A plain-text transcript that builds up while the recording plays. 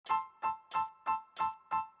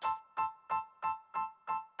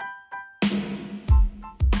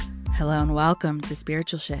Hello and welcome to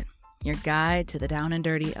Spiritual Shit, your guide to the down and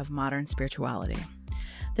dirty of modern spirituality.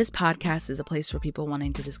 This podcast is a place for people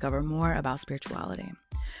wanting to discover more about spirituality,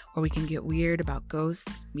 where we can get weird about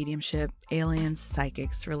ghosts, mediumship, aliens,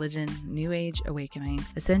 psychics, religion, new age awakening,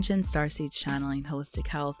 ascension, starseeds, channeling, holistic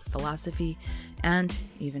health, philosophy, and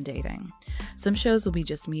even dating. Some shows will be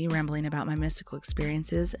just me rambling about my mystical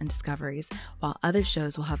experiences and discoveries, while other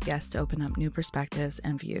shows will have guests to open up new perspectives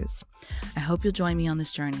and views. I hope you'll join me on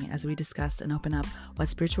this journey as we discuss and open up what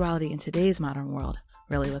spirituality in today's modern world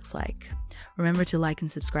really looks like. Remember to like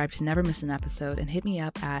and subscribe to never miss an episode, and hit me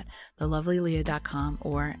up at thelovelyleah.com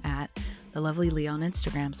or at thelovelyleah on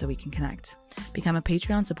Instagram so we can connect. Become a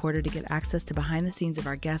Patreon supporter to get access to behind the scenes of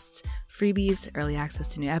our guests, freebies, early access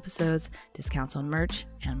to new episodes, discounts on merch,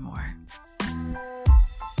 and more.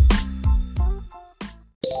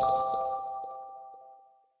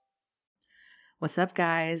 What's up,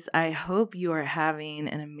 guys? I hope you are having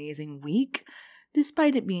an amazing week,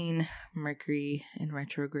 despite it being Mercury in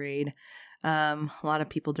retrograde. A lot of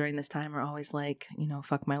people during this time are always like,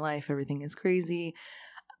 fuck my life, everything is crazy.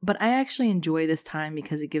 But I actually enjoy this time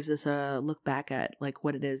because it gives us a look back at like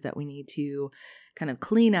what it is that we need to kind of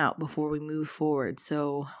clean out before we move forward.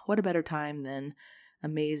 So what a better time than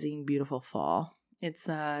amazing, beautiful fall. It's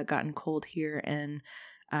gotten cold here and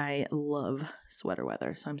I love sweater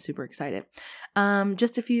weather, so I'm super excited.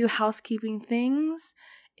 Just a few housekeeping things.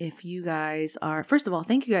 If you guys are, first of all,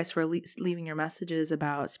 thank you guys for leaving your messages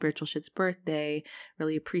about Spiritual Shit's birthday.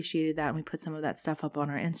 Really appreciated that. And we put some of that stuff up on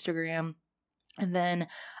our Instagram. And then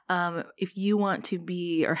if you want to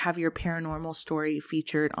be or have your paranormal story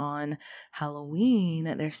featured on Halloween,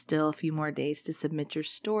 there's still a few more days to submit your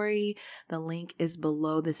story. The link is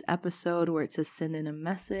below this episode where it says send in a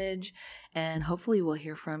message. And hopefully we'll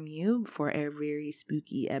hear from you for a very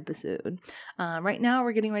spooky episode. Right now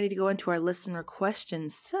we're getting ready to go into our listener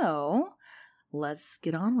questions. So let's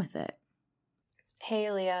get on with it. Hey,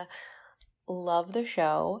 Leah. Love the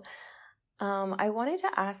show. I wanted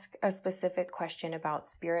to ask a specific question about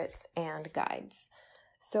spirits and guides.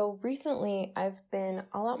 So recently, I've been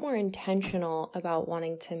a lot more intentional about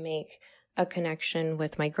wanting to make a connection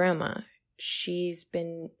with my grandma. She's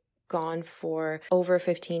been gone for over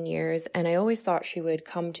 15 years, and I always thought she would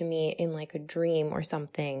come to me in like a dream or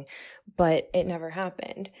something, but it never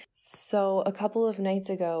happened. So a couple of nights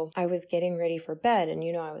ago, I was getting ready for bed, and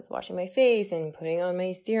I was washing my face and putting on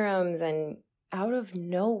my serums, and out of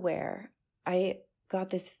nowhere, I got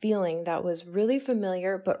this feeling that was really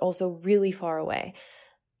familiar, but also really far away.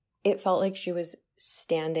 It felt like she was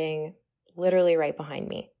standing literally right behind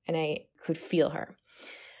me, and I could feel her.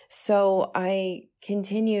 So I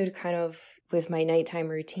continued kind of with my nighttime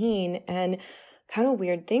routine, and kind of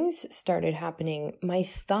weird things started happening. My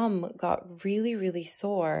thumb got really, really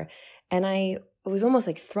sore, and it was almost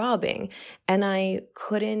like throbbing, and I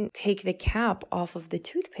couldn't take the cap off of the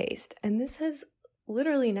toothpaste. And this has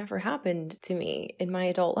literally never happened to me in my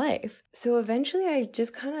adult life. So eventually I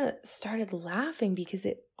just kind of started laughing because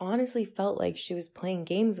it honestly felt like she was playing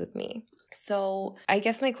games with me. So I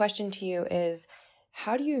guess my question to you is,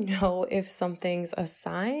 how do you know if something's a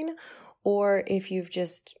sign or if you've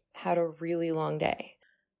just had a really long day?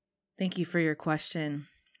 Thank you for your question.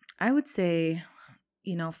 I would say,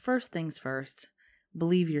 first things first,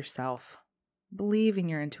 believe yourself. Believe in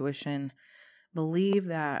your intuition. Believe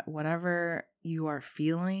that whatever you are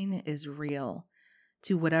feeling is real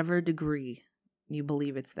to whatever degree you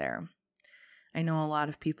believe it's there. I know a lot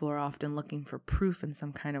of people are often looking for proof in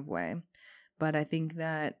some kind of way, but I think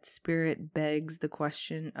that spirit begs the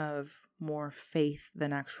question of more faith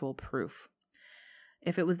than actual proof.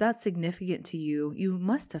 If it was that significant to you, you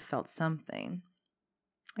must have felt something.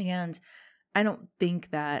 And I don't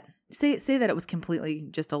think that, say that it was completely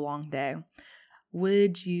just a long day.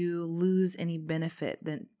 Would you lose any benefit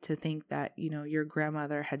than to think that, your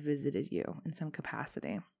grandmother had visited you in some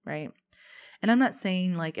capacity, right? And I'm not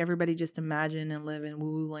saying like everybody just imagine and live in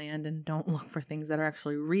woo-woo land and don't look for things that are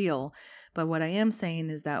actually real. But what I am saying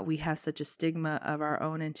is that we have such a stigma of our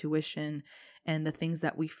own intuition and the things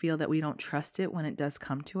that we feel that we don't trust it when it does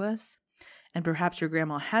come to us. And perhaps your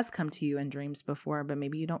grandma has come to you in dreams before, but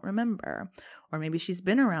maybe you don't remember. Or maybe she's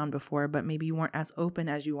been around before, but maybe you weren't as open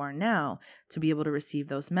as you are now to be able to receive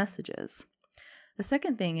those messages. The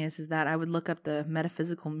second thing is that I would look up the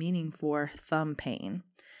metaphysical meaning for thumb pain.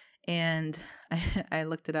 And I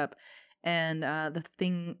looked it up. And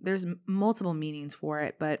there's multiple meanings for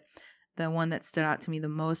it, but the one that stood out to me the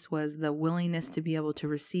most was the willingness to be able to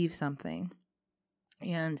receive something.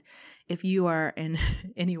 And if you are in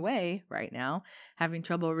any way right now having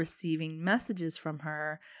trouble receiving messages from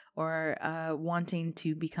her, or wanting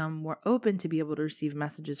to become more open to be able to receive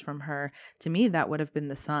messages from her, to me, that would have been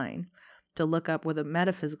the sign to look up with a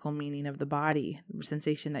metaphysical meaning of the body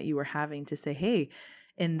sensation that you were having, to say, hey,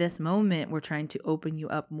 in this moment, we're trying to open you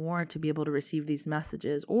up more to be able to receive these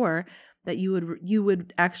messages, or that you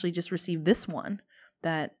would actually just receive this one,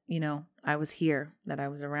 that, I was here, that I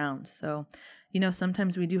was around. So,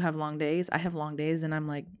 sometimes we do have long days. I have long days and I'm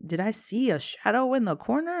like, did I see a shadow in the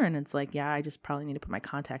corner? And it's like, yeah, I just probably need to put my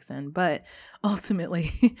contacts in. But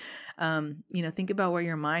ultimately, think about where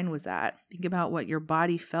your mind was at. Think about what your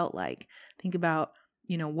body felt like. Think about,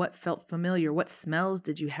 what felt familiar. What smells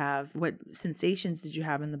did you have? What sensations did you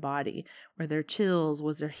have in the body? Were there chills?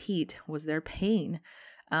 Was there heat? Was there pain?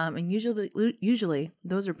 And usually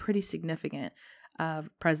those are pretty significant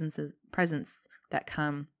presence that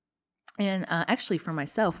come. And actually, for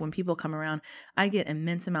myself, when people come around, I get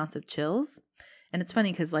immense amounts of chills. And it's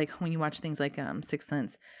funny because, like, when you watch things like Sixth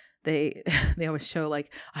Sense, they they always show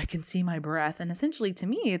like, I can see my breath, and essentially to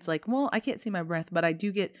me, it's like, well, I can't see my breath, but I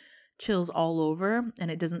do get chills all over,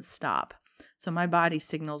 and it doesn't stop. So my body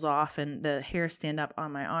signals off, and the hairs stand up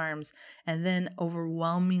on my arms, and then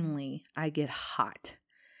overwhelmingly, I get hot.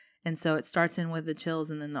 And so it starts in with the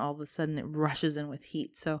chills, and then all of a sudden it rushes in with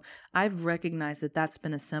heat. So I've recognized that that's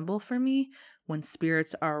been a symbol for me when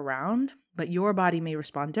spirits are around, but your body may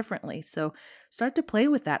respond differently. So start to play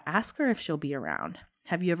with that. Ask her if she'll be around.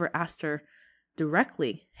 Have you ever asked her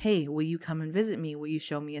directly, hey, will you come and visit me? Will you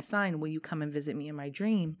show me a sign? Will you come and visit me in my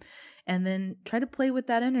dream? And then try to play with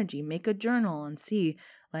that energy. Make a journal and see,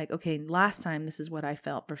 like, okay, last time this is what I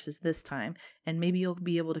felt versus this time. And maybe you'll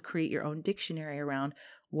be able to create your own dictionary around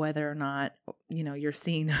whether or not, you're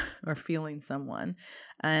seeing or feeling someone.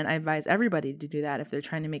 And I advise everybody to do that if they're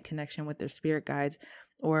trying to make connection with their spirit guides,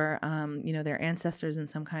 or, their ancestors in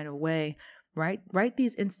some kind of way. Write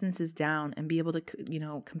these instances down and be able to,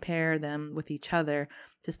 compare them with each other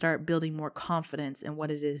to start building more confidence in what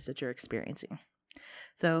it is that you're experiencing.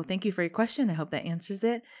 So thank you for your question. I hope that answers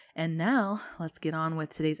it. And now let's get on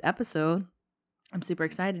with today's episode. I'm super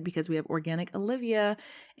excited because we have Organic Olivia,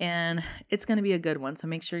 and it's going to be a good one. So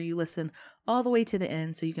make sure you listen all the way to the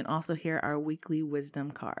end so you can also hear our weekly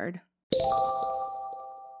wisdom card.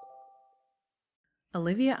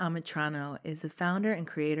 Olivia Amitrano is the founder and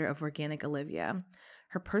creator of Organic Olivia.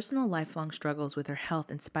 Her personal lifelong struggles with her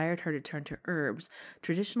health inspired her to turn to herbs,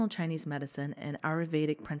 traditional Chinese medicine, and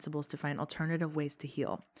Ayurvedic principles to find alternative ways to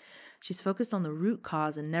heal. She's focused on the root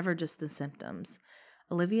cause and never just the symptoms.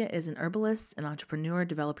 Olivia is an herbalist, an entrepreneur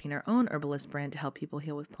developing her own herbalist brand to help people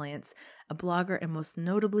heal with plants, a blogger, and most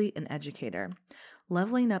notably, an educator.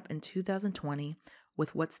 Leveling up in 2020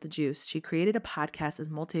 with What's the Juice, she created a podcast as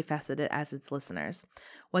multifaceted as its listeners.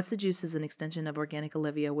 What's the Juice is an extension of Organic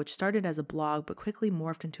Olivia, which started as a blog but quickly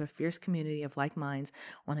morphed into a fierce community of like minds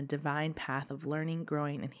on a divine path of learning,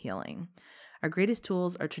 growing, and healing. Our greatest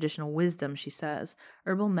tools are traditional wisdom, she says,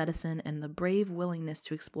 herbal medicine, and the brave willingness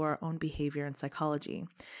to explore our own behavior and psychology.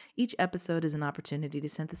 Each episode is an opportunity to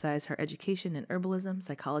synthesize her education in herbalism,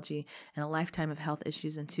 psychology, and a lifetime of health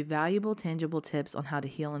issues into valuable, tangible tips on how to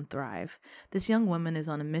heal and thrive. This young woman is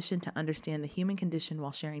on a mission to understand the human condition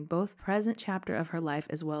while sharing both the present chapter of her life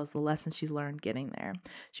as well as the lessons she's learned getting there.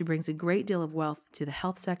 She brings a great deal of wealth to the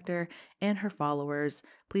health sector and her followers.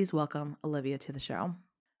 Please welcome Olivia to the show.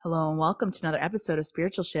 Hello and welcome to another episode of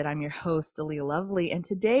Spiritual Shit. I'm your host, Aaliyah Lovely, and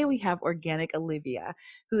today we have Organic Olivia,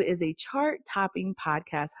 who is a chart-topping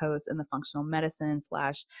podcast host in the functional medicine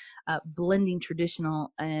 / blending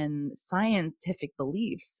traditional and scientific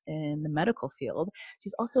beliefs in the medical field.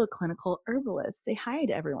 She's also a clinical herbalist. Say hi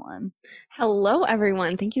to everyone. Hello,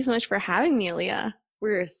 everyone. Thank you so much for having me, Aaliyah.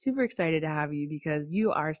 We're super excited to have you because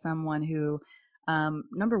you are someone who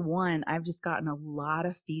number one, I've just gotten a lot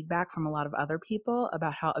of feedback from a lot of other people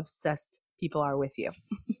about how obsessed people are with you.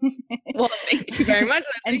 Well, thank you very much.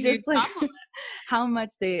 And just like how much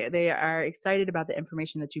they are excited about the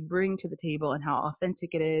information that you bring to the table and how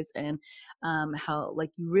authentic it is, and how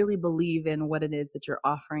like you really believe in what it is that you're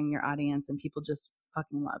offering your audience, and people just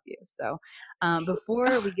fucking love you. So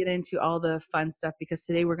before we get into all the fun stuff, because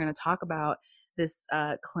today we're going to talk about this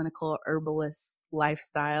clinical herbalist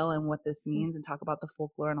lifestyle and what this means, and talk about the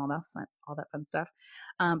folklore and all that fun stuff.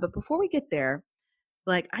 But before we get there,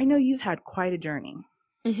 like, I know you've had quite a journey,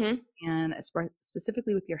 and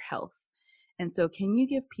specifically with your health. And so can you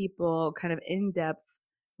give people kind of in-depth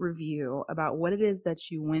review about what it is that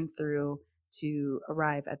you went through to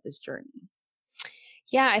arrive at this journey?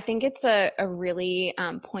 Yeah, I think it's a really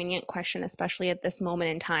poignant question, especially at this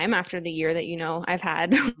moment in time after the year that, I've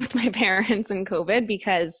had with my parents and COVID,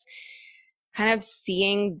 because kind of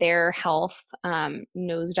seeing their health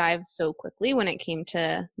nosedive so quickly when it came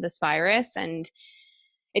to this virus. And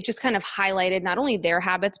it just kind of highlighted not only their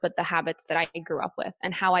habits, but the habits that I grew up with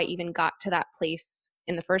and how I even got to that place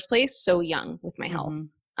in the first place so young with my health.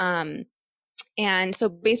 And so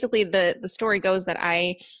basically the story goes that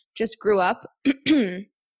I just grew up in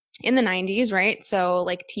the 90s, right? So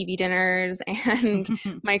like TV dinners and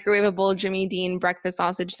microwavable Jimmy Dean breakfast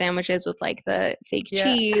sausage sandwiches with like the fake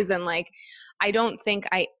cheese. And like, I don't think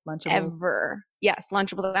I Lunchables.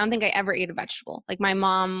 I don't think I ever ate a vegetable. Like my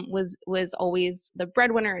mom was always the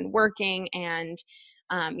breadwinner and working and,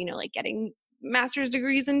 like getting master's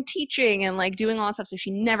degrees in teaching and like doing all that stuff. So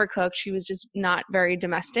she never cooked. She was just not very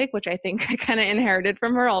domestic, which I think I kind of inherited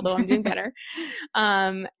from her, although I'm doing better.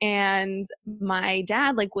 And my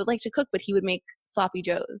dad like would like to cook, but he would make sloppy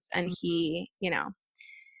joes. And he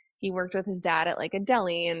worked with his dad at like a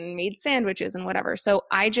deli and made sandwiches and whatever. So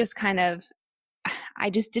I just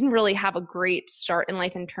didn't really have a great start in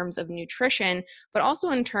life in terms of nutrition, but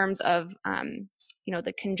also in terms of,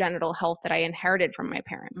 the congenital health that I inherited from my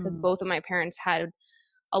parents, because both of my parents had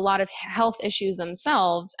a lot of health issues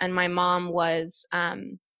themselves. And my mom was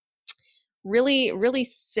really, really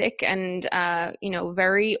sick and,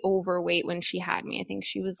 very overweight when she had me. I think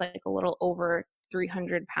she was like a little over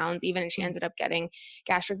 300 pounds even, and she ended up getting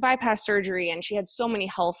gastric bypass surgery. And she had so many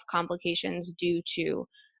health complications due to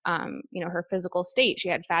her physical state. She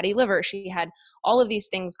had fatty liver. She had all of these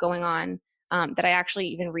things going on that I actually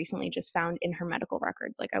even recently just found in her medical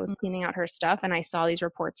records. Like I was cleaning out her stuff and I saw these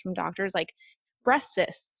reports from doctors like breast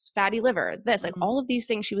cysts, fatty liver, this, like all of these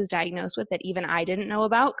things she was diagnosed with that even I didn't know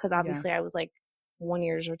about, because obviously I was like 1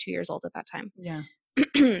 year or 2 years old at that time. Yeah.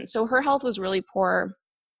 So her health was really poor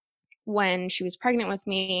when she was pregnant with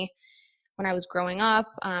me. When I was growing up,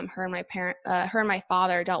 her and my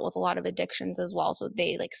father dealt with a lot of addictions as well. So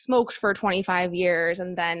they like smoked for 25 years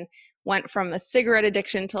and then went from a cigarette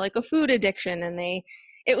addiction to like a food addiction. And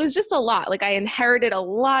it was just a lot. Like I inherited a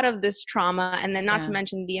lot of this trauma, and then not to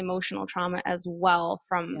mention the emotional trauma as well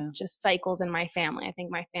from just cycles in my family. I think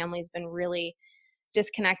my family's been really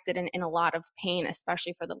disconnected and in a lot of pain,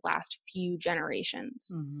 especially for the last few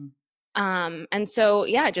generations. And so,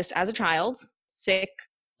 just as a child, sick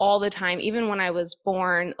all the time. Even when I was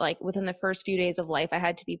born, like within the first few days of life, I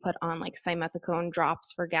had to be put on like simethicone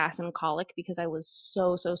drops for gas and colic because I was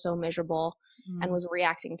so miserable and was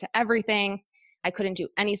reacting to everything. I couldn't do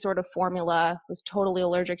any sort of formula, was totally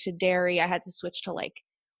allergic to dairy. I had to switch to like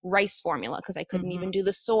rice formula because I couldn't even do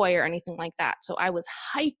the soy or anything like that. So I was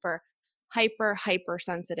hyper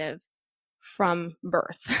sensitive from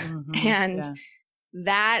birth. And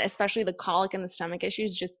that, especially the colic and the stomach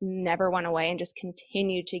issues, just never went away and just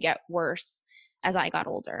continued to get worse as I got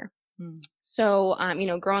older. So,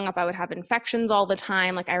 growing up, I would have infections all the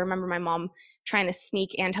time. Like I remember my mom trying to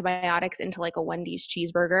sneak antibiotics into like a Wendy's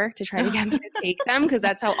cheeseburger to try to get me to take them, because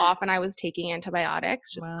that's how often I was taking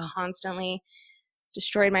antibiotics, just constantly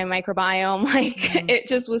destroyed my microbiome. Like it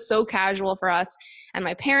just was so casual for us. And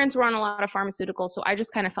my parents were on a lot of pharmaceuticals. So I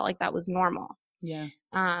just kind of felt like that was normal. Yeah.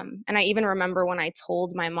 And I even remember when I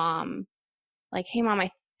told my mom, like, hey mom, I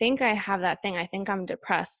think I have that thing. I think I'm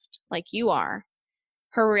depressed like you are.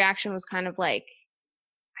 Her reaction was kind of like,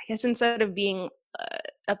 I guess instead of being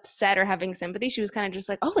upset or having sympathy, she was kind of just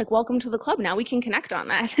like, oh, like, welcome to the club. Now we can connect on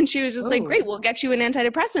that. And she was just like, great, we'll get you an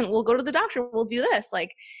antidepressant. We'll go to the doctor. We'll do this.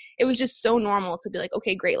 Like, it was just so normal to be like,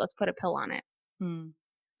 okay, great, let's put a pill on it.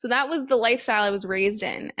 So that was the lifestyle I was raised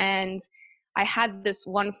in. And I had this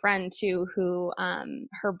one friend too, who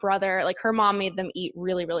her brother, like her mom made them eat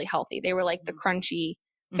really, really healthy. They were like the crunchy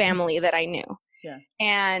family that I knew. Yeah.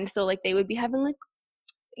 And so like they would be having like,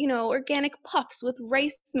 organic puffs with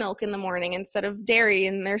rice milk in the morning instead of dairy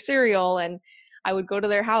in their cereal. And I would go to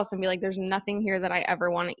their house and be like, there's nothing here that I ever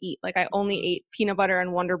want to eat. Like I only ate peanut butter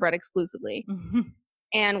and Wonder Bread exclusively.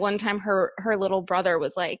 And one time her little brother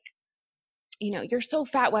was like, you're so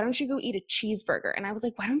fat. Why don't you go eat a cheeseburger? And I was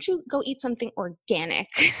like, why don't you go eat something organic?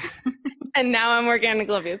 And now I'm organic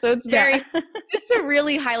Olivia. So it's very, just to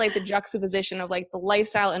really highlight the juxtaposition of like the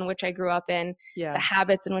lifestyle in which I grew up in, the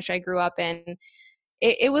habits in which I grew up in.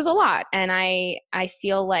 It was a lot. And I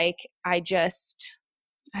feel like I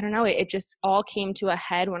don't know, it just all came to a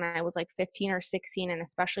head when I was like 15 or 16. And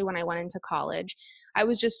especially when I went into college, I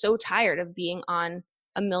was just so tired of being on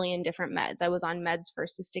a million different meds. I was on meds for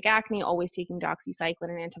cystic acne, always taking doxycycline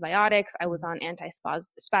and antibiotics. I was on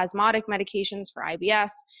antispasmodic medications for IBS.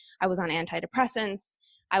 I was on antidepressants.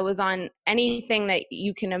 I was on anything that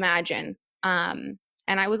you can imagine.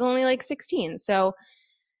 And I was only like 16. So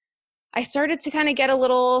I started to kind of get a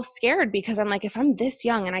little scared because I'm like, if I'm this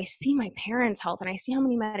young and I see my parents' health and I see how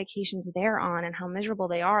many medications they're on and how miserable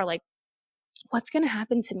they are, like, what's going to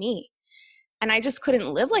happen to me? And I just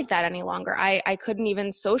couldn't live like that any longer. I couldn't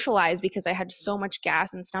even socialize because I had so much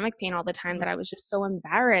gas and stomach pain all the time that I was just so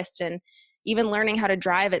embarrassed. And even learning how to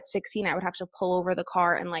drive at 16, I would have to pull over the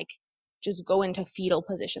car and like just go into fetal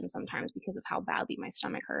position sometimes because of how badly my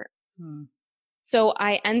stomach hurt. So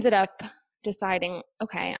I ended up deciding,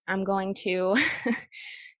 okay, I'm going to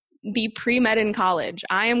be pre-med in college.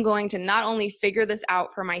 I am going to not only figure this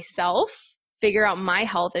out for myself, figure out my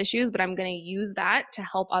health issues, but I'm going to use that to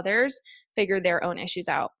help others figure their own issues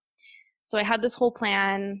out. So I had this whole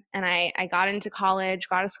plan, and I got into college,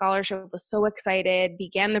 got a scholarship, was so excited,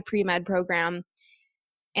 began the pre-med program.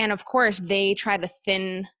 And of course, they try to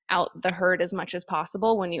thin out the herd as much as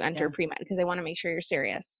possible when you enter pre-med because they want to make sure you're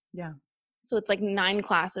serious. Yeah. So it's like 9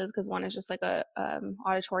 classes because one is just like a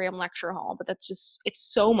auditorium lecture hall, but that's just, it's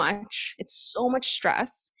so much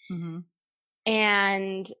stress.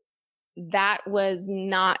 And that was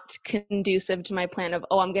not conducive to my plan of,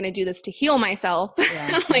 I'm going to do this to heal myself.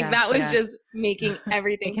 That was just making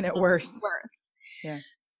everything making it worse. Yeah.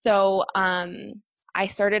 So I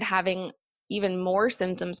started having even more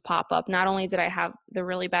symptoms pop up. Not only did I have the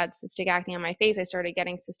really bad cystic acne on my face, I started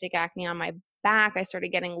getting cystic acne on my back. I started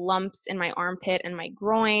getting lumps in my armpit and my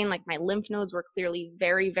groin. Like my lymph nodes were clearly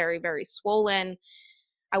very, very, very swollen.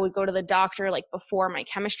 I would go to the doctor like before my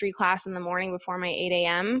chemistry class in the morning before my 8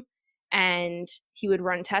 a.m. and he would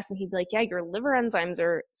run tests and he'd be like, yeah, your liver enzymes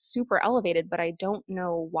are super elevated, but I don't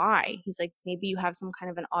know why. He's like, maybe you have some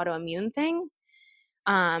kind of an autoimmune thing.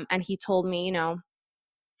 And he told me,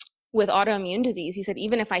 with autoimmune disease, he said,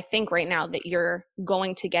 even if I think right now that you're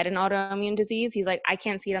going to get an autoimmune disease, he's like, I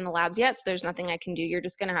can't see it on the labs yet, so there's nothing I can do. You're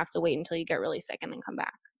just going to have to wait until you get really sick and then come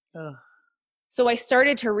back. Ugh. So I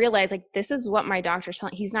started to realize, like, this is what my doctor's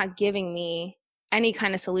telling. He's not giving me any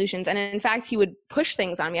kind of solutions. And in fact, he would push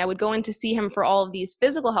things on me. I would go in to see him for all of these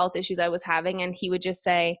physical health issues I was having, and he would just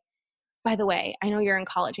say, by the way, I know you're in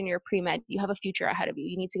college and you're pre-med. You have a future ahead of you.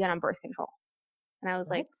 You need to get on birth control. And I was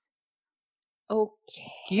like, okay.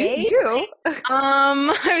 Excuse you.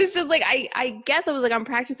 I was just like, I guess I was like, I'm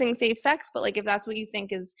practicing safe sex, but like, if that's what you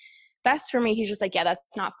think is best for me, he's just like, yeah, that's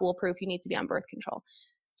not foolproof. You need to be on birth control.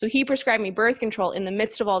 So he prescribed me birth control in the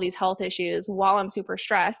midst of all these health issues while I'm super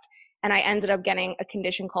stressed. And I ended up getting a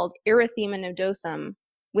condition called erythema nodosum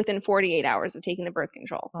within 48 hours of taking the birth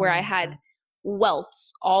control, where I had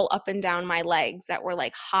welts all up and down my legs that were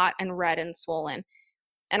like hot and red and swollen.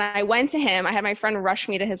 And I went to him. I had my friend rush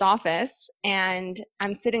me to his office, and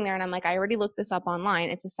I'm sitting there and I'm like, I already looked this up online.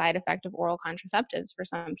 It's a side effect of oral contraceptives for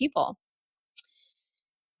some people.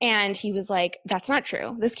 And he was like, that's not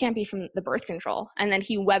true. This can't be from the birth control. And then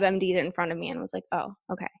he WebMD'd it in front of me and was like, oh,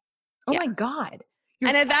 okay. Oh my God.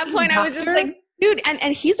 And at that point, I was just like, dude,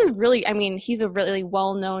 and he's a really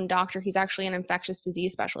well-known doctor. He's actually an infectious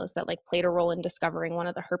disease specialist that like played a role in discovering one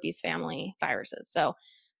of the herpes family viruses. So,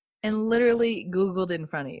 and literally Googled in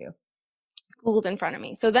front of you. Googled in front of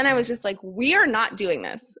me. So then I was just like, we are not doing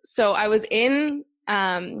this. So I was in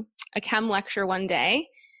a chem lecture one day,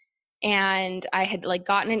 and I had like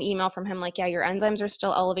gotten an email from him like, yeah, your enzymes are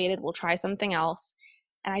still elevated. We'll try something else.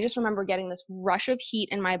 And I just remember getting this rush of heat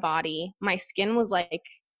in my body. My skin was like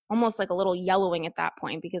almost like a little yellowing at that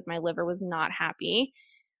point because my liver was not happy.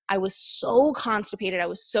 I was so constipated. I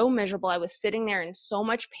was so miserable. I was sitting there in so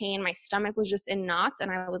much pain. My stomach was just in knots.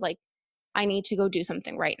 And I was like, I need to go do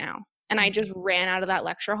something right now. And I just ran out of that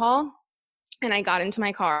lecture hall, and I got into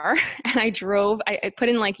my car and I drove. I put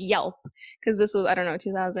in like Yelp because this was, I don't know,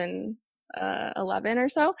 2011 or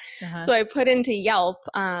so. So I put into Yelp,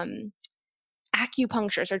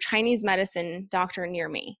 acupuncturist or Chinese medicine doctor near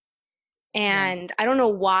me. And I don't know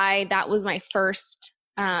why that was my first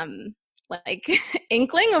like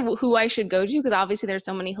inkling of who I should go to, because obviously there's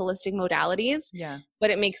so many holistic modalities.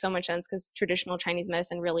 But it makes so much sense because traditional Chinese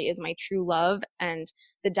medicine really is my true love and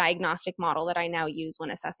the diagnostic model that I now use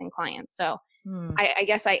when assessing clients. So I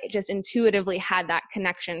guess I just intuitively had that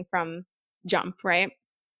connection from jump, right?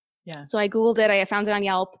 So I Googled it. I found it on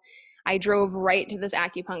Yelp. I drove right to this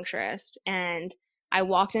acupuncturist, and I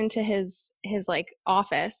walked into his like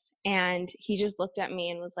office, and he just looked at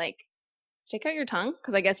me and was like, stick out your tongue.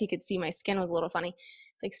 Cause I guess he could see my skin was a little funny.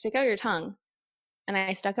 It's like, stick out your tongue. And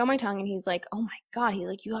I stuck out my tongue, and he's like, oh my God. He's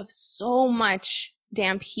like, you have so much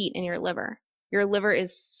damp heat in your liver. Your liver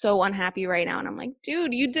is so unhappy right now. And I'm like,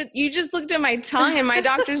 dude, you just looked at my tongue, and my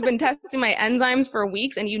doctor's been testing my enzymes for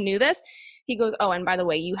weeks, and you knew this. he goes, oh, and by the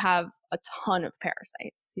way, you have a ton of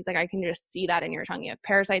parasites. He's like, I can just see that in your tongue. You have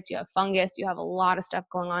parasites, you have fungus, you have a lot of stuff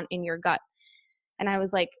going on in your gut. And I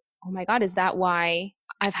was like, oh my God, is that why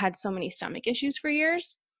I've had so many stomach issues for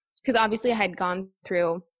years? Because obviously I had gone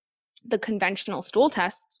through the conventional stool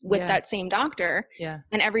tests with that same doctor. Yeah.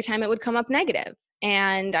 And every time it would come up negative.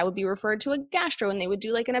 And I would be referred to a gastro, and they would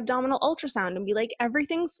do like an abdominal ultrasound and be like,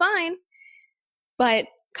 everything's fine. But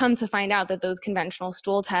come to find out that those conventional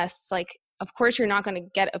stool tests, like, of course, you're not going to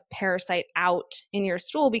get a parasite out in your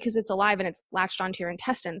stool because it's alive and it's latched onto your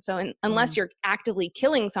intestines. So unless you're actively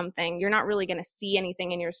killing something, you're not really going to see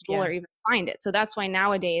anything in your stool or even find it. So that's why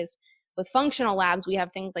nowadays with functional labs, we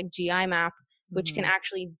have things like GI Map, which can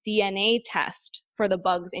actually DNA test for the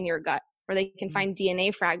bugs in your gut, or they can find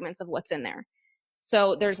DNA fragments of what's in there.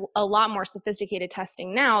 So there's a lot more sophisticated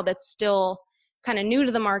testing now that's still kind of new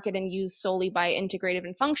to the market and used solely by integrative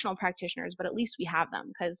and functional practitioners, but at least we have them,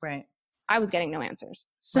 because I was getting no answers.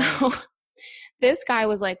 So this guy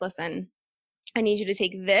was like, listen, I need you to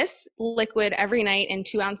take this liquid every night in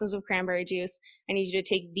 2 ounces of cranberry juice. I need you to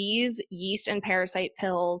take these yeast and parasite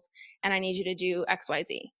pills, and I need you to do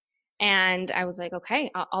XYZ. And I was like, okay,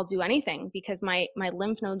 I'll do anything, because my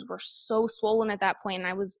lymph nodes were so swollen at that point, and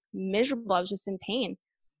I was miserable. I was just in pain.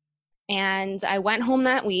 And I went home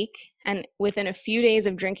that week, and within a few days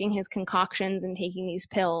of drinking his concoctions and taking these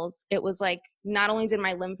pills, it was like, not only did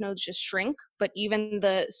my lymph nodes just shrink, but even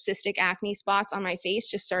the cystic acne spots on my face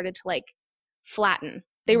just started to like flatten.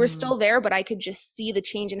 They were still there, but I could just see the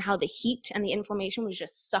change in how the heat and the inflammation was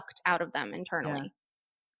just sucked out of them internally.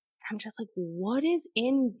 I'm just like, what is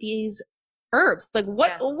in these herbs? Like,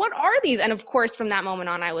 what are these? And of course, from that moment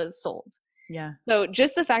on, I was sold. Yeah. So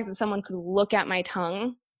just the fact that someone could look at my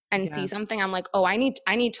tongue and see something, I'm like, oh, I need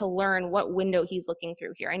to learn what window he's looking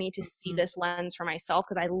through here. I need to see this lens for myself,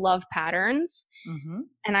 because I love patterns.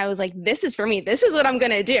 And I was like, this is for me. This is what I'm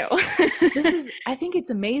going to do. I think it's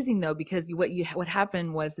amazing though, because what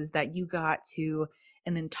happened is that you got to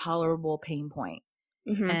an intolerable pain point.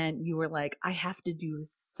 And you were like, I have to do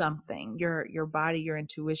something. Your body, your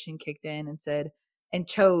intuition kicked in and said, and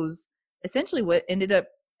chose essentially what ended up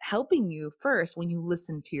helping you first when you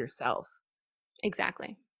listened to yourself.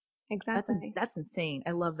 Exactly. That's insane.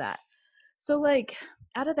 I love that. So like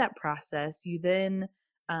out of that process, you then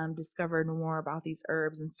discovered more about these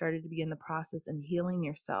herbs and started to be in the process and healing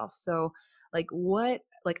yourself. So like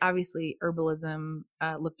obviously herbalism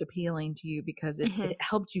looked appealing to you because it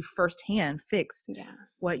helped you firsthand fix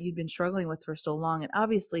what you'd been struggling with for so long. And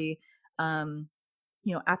obviously,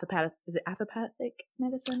 allopathic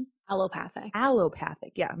medicine? Allopathic.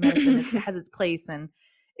 Yeah. Medicine has its place and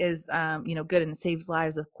is, good and saves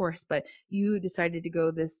lives, of course, but you decided to go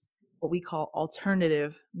this, what we call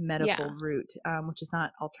alternative medical route, which is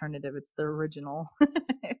not alternative. It's the original.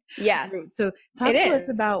 Yes. route. So talk to us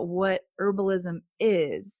about what herbalism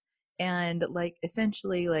is and like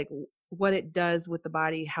essentially like what it does with the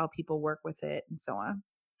body, how people work with it and so on.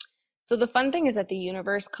 So the fun thing is that the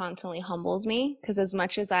universe constantly humbles me, because as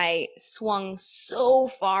much as I swung so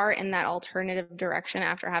far in that alternative direction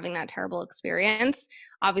after having that terrible experience,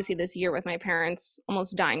 obviously this year with my parents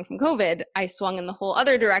almost dying from COVID, I swung in the whole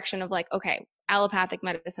other direction of like, okay, allopathic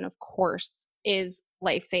medicine, of course, is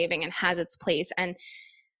life-saving and has its place. And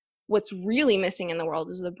what's really missing in the world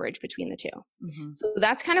is the bridge between the two. So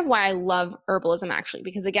that's kind of why I love herbalism, actually,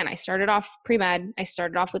 because again, I started off pre-med. I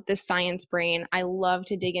started off with this science brain. I love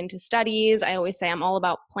to dig into studies. I always say I'm all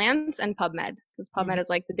about plants and PubMed, because PubMed is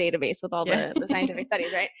like the database with all the scientific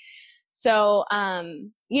studies, right? So,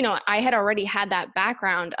 I had already had that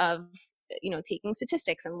background of, taking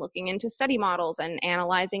statistics and looking into study models and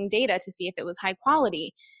analyzing data to see if it was high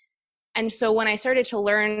quality. And so when I started to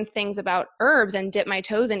learn things about herbs and dip my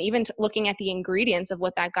toes in, even looking at the ingredients of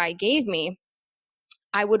what that guy gave me,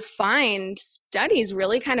 I would find studies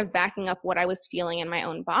really kind of backing up what I was feeling in my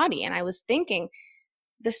own body. And I was thinking,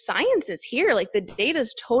 the science is here. Like the data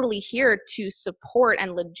is totally here to support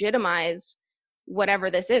and legitimize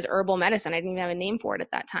whatever this is, herbal medicine. I didn't even have a name for it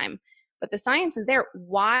at that time. But the science is there.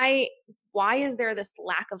 Why is there this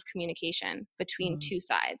lack of communication between two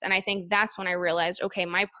sides? And I think that's when I realized, okay,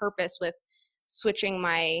 my purpose with switching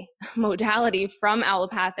my modality from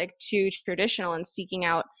allopathic to traditional and seeking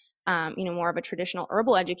out, more of a traditional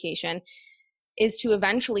herbal education is to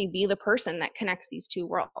eventually be the person that connects these two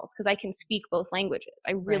worlds, because I can speak both languages.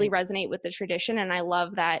 I really resonate with the tradition, and I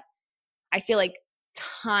love that. I feel like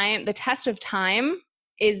the test of time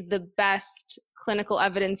is the best clinical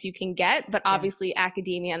evidence you can get, but obviously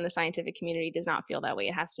academia and the scientific community does not feel that way.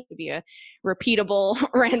 It has to be a repeatable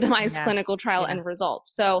randomized clinical trial and result.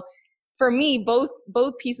 So for me,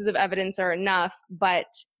 both pieces of evidence are enough, but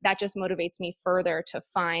that just motivates me further to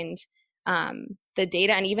find the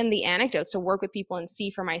data and even the anecdotes, to work with people and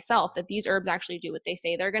see for myself that these herbs actually do what they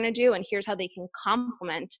say they're going to do. And here's how they can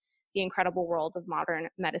complement the incredible world of modern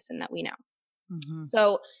medicine that we know. Mm-hmm.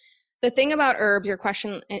 So the thing about herbs, your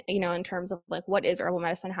question, in terms of like, what is herbal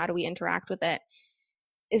medicine? How do we interact with it?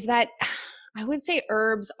 Is that I would say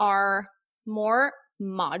herbs are more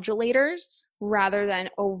modulators rather than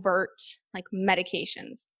overt like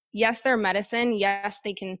medications. Yes, they're medicine. Yes,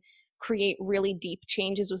 they can create really deep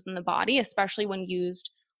changes within the body, especially when used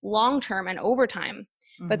long-term and over time.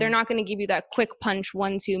 Mm-hmm. But they're not going to give you that quick punch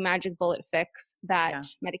 1-2 magic bullet fix that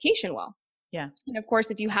medication will. Yeah. And of course,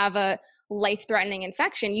 if you have a life-threatening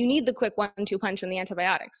infection, you need the quick 1-2 punch and the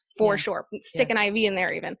antibiotics for sure. Stick an IV in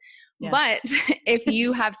there even. Yeah. But if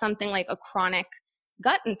you have something like a chronic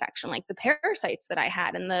gut infection, like the parasites that I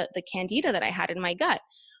had and the candida that I had in my gut,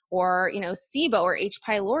 or, SIBO or H.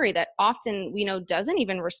 pylori that often we know doesn't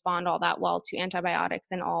even respond all that well to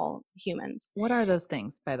antibiotics in all humans. What are those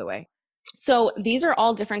things, by the way? So these are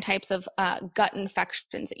all different types of gut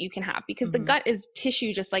infections that you can have, because the gut is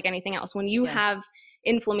tissue just like anything else. When you have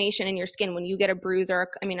inflammation in your skin, when you get a bruise or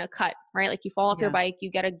a cut, right? Like you fall off your bike,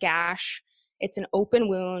 you get a gash, it's an open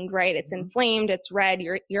wound, right? It's inflamed, it's red,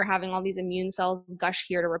 you're having all these immune cells gush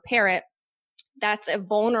here to repair it. That's a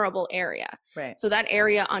vulnerable area. Right. So that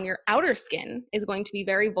area on your outer skin is going to be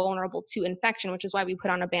very vulnerable to infection, which is why we put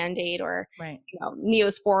on a Band-Aid or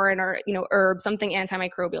Neosporin or herb, something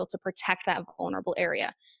antimicrobial to protect that vulnerable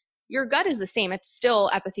area. Your gut is the same. It's still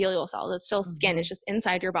epithelial cells. It's still skin. It's just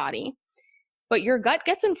inside your body. But your gut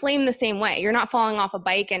gets inflamed the same way. You're not falling off a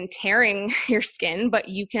bike and tearing your skin, but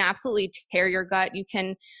you can absolutely tear your gut. You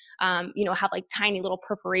can, have like tiny little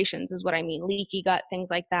perforations is what I mean, leaky gut, things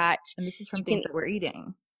like that. And this is from things that we're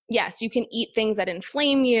eating. Yes, you can eat things that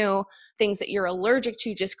inflame you, things that you're allergic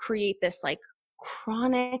to, just create this like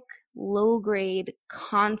chronic, low grade,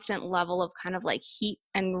 constant level of kind of like heat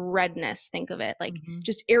and redness. Think of it like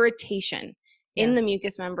just irritation in the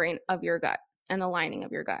mucous membrane of your gut and the lining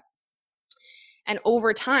of your gut. And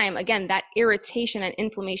over time, again, that irritation and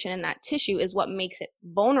inflammation in that tissue is what makes it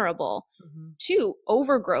vulnerable to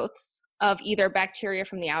overgrowths of either bacteria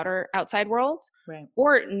from the outside world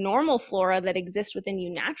or normal flora that exist within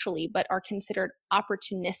you naturally, but are considered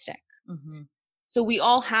opportunistic. So we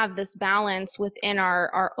all have this balance within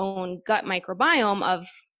our own gut microbiome of,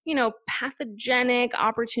 pathogenic,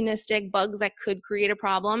 opportunistic bugs that could create a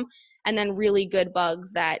problem, and then really good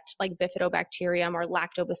bugs that like bifidobacterium or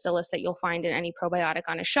lactobacillus that you'll find in any probiotic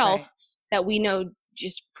on a shelf that we know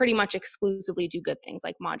just pretty much exclusively do good things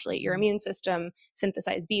like modulate your immune system,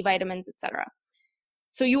 synthesize B vitamins, etc.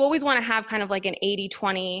 So you always want to have kind of like an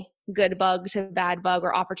 80-20 good bug to bad bug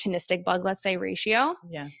or opportunistic bug, let's say, ratio.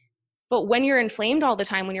 Yeah. But when you're inflamed all the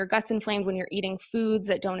time, when your gut's inflamed, when you're eating foods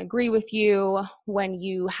that don't agree with you, when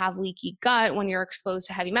you have leaky gut, when you're exposed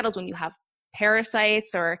to heavy metals, when you have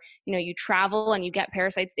parasites or, you travel and you get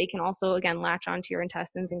parasites, they can also, again, latch onto your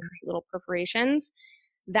intestines and create little perforations.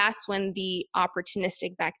 That's when the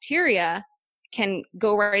opportunistic bacteria can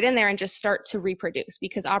go right in there and just start to reproduce,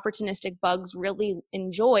 because opportunistic bugs really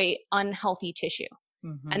enjoy unhealthy tissue.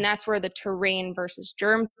 And that's where the terrain versus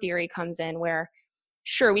germ theory comes in, where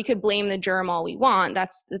sure, we could blame the germ all we want.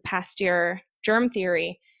 That's the Pasteur germ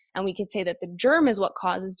theory. And we could say that the germ is what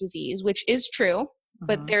causes disease, which is true.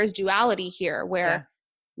 But there's duality here where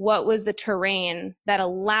what was the terrain that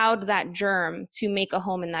allowed that germ to make a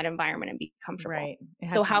home in that environment and be comfortable? Right.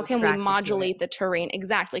 So how can we modulate the terrain?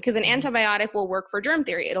 Exactly. Because an antibiotic will work for germ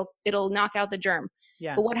theory. It'll knock out the germ.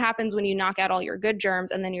 Yeah. But what happens when you knock out all your good germs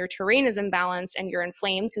and then your terrain is imbalanced and you're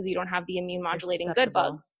inflamed because you don't have the immune modulating good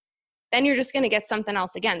bugs? Then you're just going to get something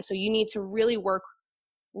else again. So you need to really work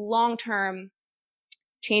long-term,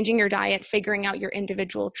 changing your diet, figuring out your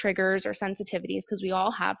individual triggers or sensitivities, because we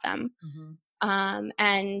all have them.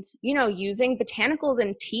 And, using botanicals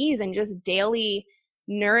and teas and just daily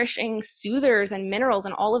nourishing soothers and minerals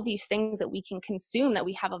and all of these things that we can consume that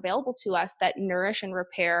we have available to us that nourish and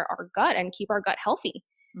repair our gut and keep our gut healthy,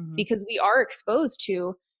 because we are exposed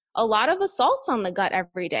to a lot of assaults on the gut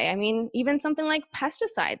every day. I mean, even something like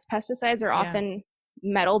pesticides. Pesticides are often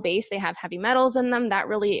metal based. They have heavy metals in them. That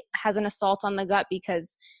really has an assault on the gut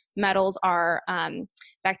because metals are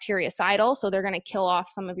bactericidal. So they're going to kill off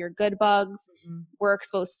some of your good bugs. We're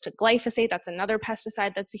exposed to glyphosate. That's another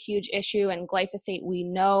pesticide that's a huge issue. And glyphosate, we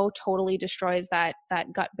know, totally destroys that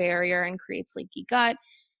gut barrier and creates leaky gut.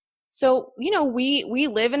 So, we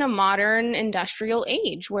live in a modern industrial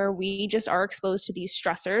age where we just are exposed to these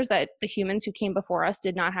stressors that the humans who came before us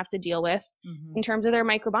did not have to deal with in terms of their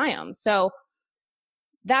microbiome. So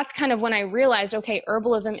that's kind of when I realized, okay,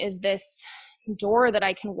 herbalism is this door that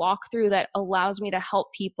I can walk through that allows me to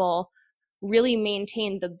help people really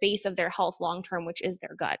maintain the base of their health long term, which is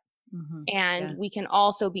their gut. Mm-hmm. And we can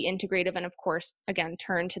also be integrative and, of course, again,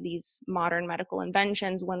 turn to these modern medical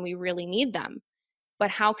inventions when we really need them. But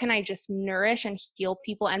how can I just nourish and heal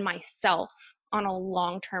people and myself on a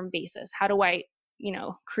long-term basis? How do I,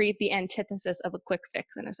 create the antithesis of a quick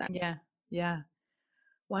fix in a sense? Yeah. Yeah.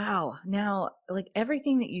 Wow. Now, like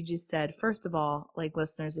everything that you just said, first of all, like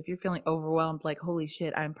listeners, if you're feeling overwhelmed, like, holy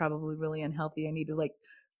shit, I'm probably really unhealthy. I need to like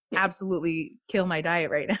absolutely kill my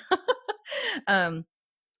diet right now.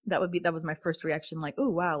 That was my first reaction. Like, oh,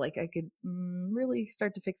 wow. Like I could really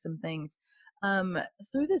start to fix some things.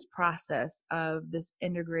 Through this process of this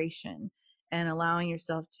integration and allowing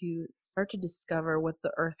yourself to start to discover what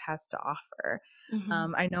the earth has to offer.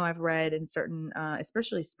 Mm-hmm. I know I've read in certain,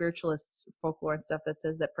 especially spiritualist folklore and stuff that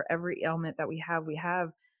says that for every ailment that we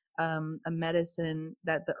have a medicine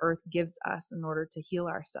that the earth gives us in order to heal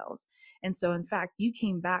ourselves. And so, in fact, you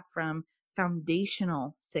came back from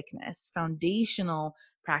foundational sickness, foundational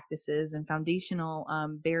practices, and foundational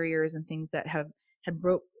barriers and things that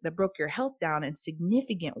broke your health down in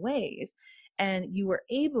significant ways, and you were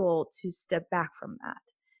able to step back from that.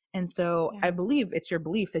 And so I believe it's your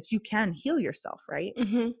belief that you can heal yourself, right?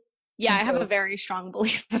 Mm-hmm. Yeah, And I have a very strong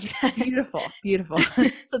belief of that. Beautiful. So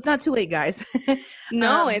it's not too late, guys.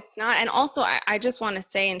 No, it's not. And also, I just want to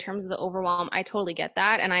say, in terms of the overwhelm, I totally get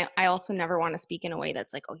that. And I also never want to speak in a way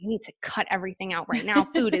that's like, oh, you need to cut everything out right now.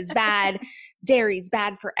 Food is bad. Dairy's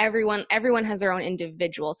bad for everyone. Everyone has their own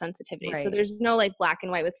individual sensitivity. Right. So there's no like black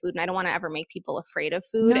and white with food. And I don't want to ever make people afraid of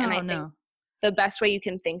food. And I think the best way you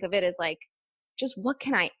can think of it is like, just what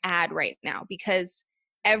can I add right now? Because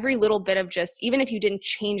every little bit of just, even if you didn't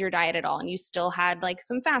change your diet at all and you still had like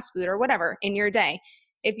some fast food or whatever in your day,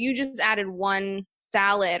 if you just added one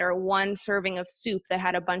salad or one serving of soup that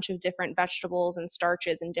had a bunch of different vegetables and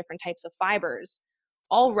starches and different types of fibers,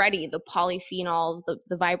 already the polyphenols,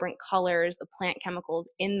 the vibrant colors, the plant chemicals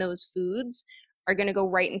in those foods are going to go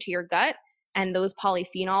right into your gut. And those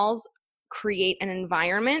polyphenols create an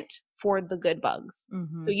environment for the good bugs.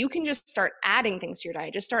 Mm-hmm. So you can just start adding things to your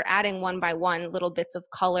diet. Just start adding one by one little bits of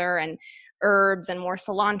color and herbs and more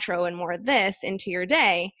cilantro and more of this into your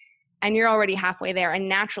day. And you're already halfway there. And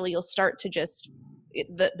naturally you'll start to just,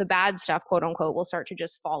 the bad stuff, quote unquote, will start to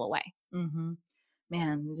just fall away. Mm-hmm.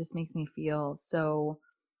 Man, it just makes me feel so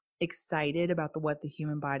excited about what the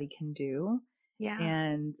human body can do. Yeah.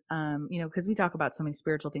 And, because we talk about so many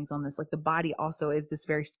spiritual things on this, like the body also is this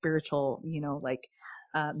very spiritual,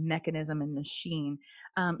 mechanism and machine.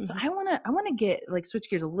 So I want to get like switch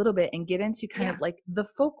gears a little bit and get into kind of like the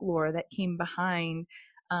folklore that came behind,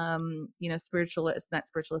 spiritualists, not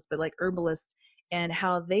spiritualists, but like herbalists, and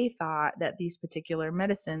how they thought that these particular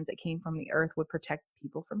medicines that came from the earth would protect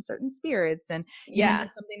people from certain spirits. And you mentioned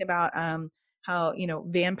something about, how,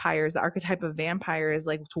 vampires, the archetype of vampire is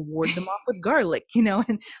like to ward them off with garlic,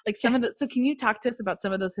 and like some of the, so can you talk to us about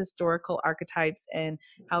some of those historical archetypes and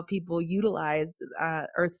how people utilized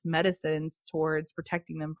earth's medicines towards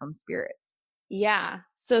protecting them from spirits? Yeah.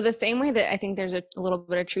 So the same way that I think there's a little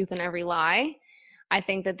bit of truth in every lie, I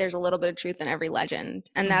think that there's a little bit of truth in every legend.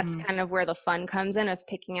 And that's kind of where the fun comes in, of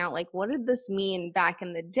picking out like, what did this mean back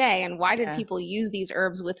in the day? And why did people use these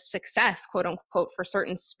herbs with success, quote unquote, for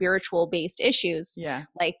certain spiritual based issues? Yeah.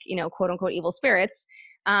 Like, quote unquote, evil spirits.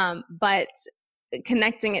 But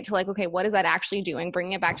connecting it to like, okay, what is that actually doing?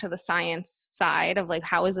 Bringing it back to the science side of like,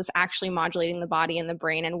 how is this actually modulating the body and the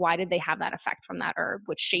brain? And why did they have that effect from that herb,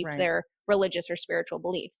 which shaped their religious or spiritual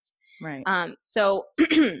beliefs? Right. So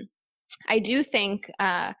I do think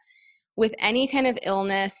with any kind of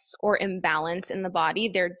illness or imbalance in the body,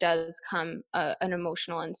 there does come an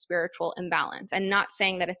emotional and spiritual imbalance. And not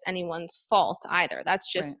saying that it's anyone's fault either.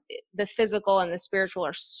 That's just the physical and the spiritual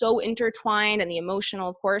are so intertwined, and the emotional,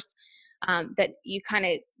 of course, that you kind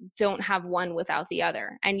of don't have one without the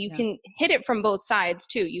other. And you can hit it from both sides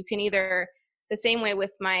too. You can either, the same way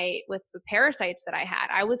with the parasites that I had,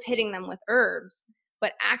 I was hitting them with herbs,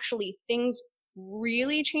 but actually things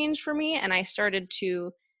really changed for me, and I started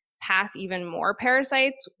to pass even more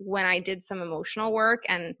parasites when I did some emotional work.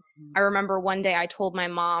 And I remember one day I told my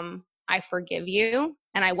mom, I forgive you,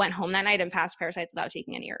 and I went home that night and passed parasites without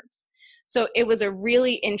taking any herbs. So it was a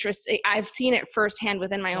really interesting, I've seen it firsthand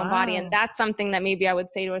within my own body, and that's something that maybe I would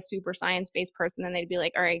say to a super science-based person and they'd be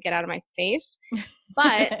like, all right, get out of my face.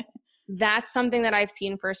 But that's something that I've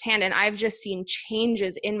seen firsthand, and I've just seen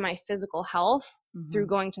changes in my physical health through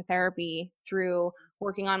going to therapy, through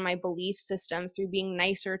working on my belief systems, through being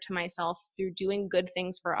nicer to myself, through doing good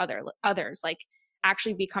things for others. Like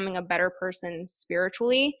actually becoming a better person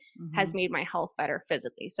spiritually has made my health better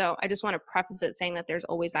physically. So I just want to preface it saying that there's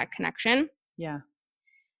always that connection. Yeah.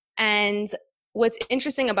 And what's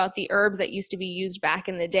interesting about the herbs that used to be used back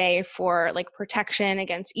in the day for like protection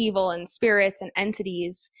against evil and spirits and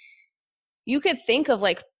entities, you could think of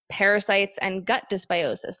like parasites and gut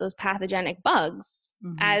dysbiosis, those pathogenic bugs,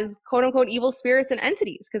 as quote unquote evil spirits and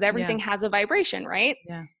entities, because everything has a vibration, right?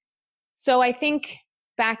 Yeah. So I think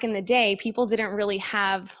back in the day, people didn't really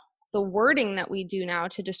have the wording that we do now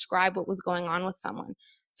to describe what was going on with someone.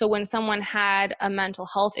 So when someone had a mental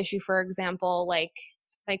health issue, for example, like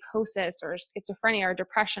psychosis or schizophrenia or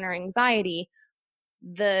depression or anxiety,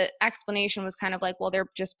 the explanation was kind of like, well, they're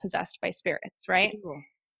just possessed by spirits, right? Cool.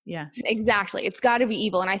 Yeah, exactly. It's got to be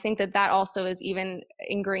evil. And I think that also is even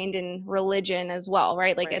ingrained in religion as well,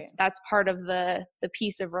 right? Like that's part of the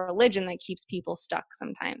piece of religion that keeps people stuck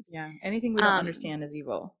sometimes. Yeah. Anything we don't understand is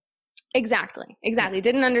evil. Exactly. Yeah.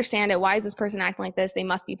 Didn't understand it. Why is this person acting like this? They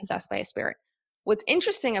must be possessed by a spirit. What's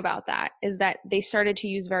interesting about that is that they started to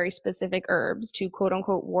use very specific herbs to quote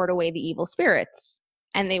unquote ward away the evil spirits,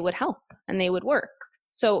 and they would help and they would work.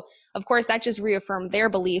 So of course that just reaffirmed their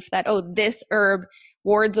belief that, oh, this herb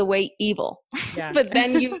wards away evil. Yeah. But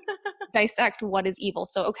then you dissect what is evil.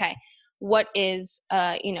 So, okay, what is,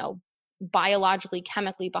 biologically,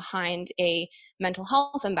 chemically behind a mental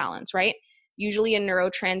health imbalance, right? Usually a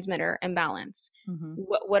neurotransmitter imbalance.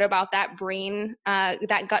 What about that brain,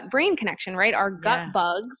 that gut-brain connection, right? Our gut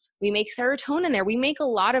bugs, we make serotonin there. We make a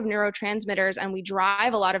lot of neurotransmitters and we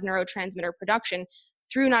drive a lot of neurotransmitter production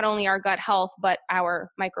through not only our gut health, but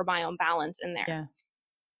our microbiome balance in there. Yeah.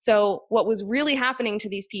 So what was really happening to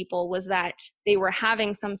these people was that they were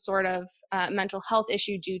having some sort of mental health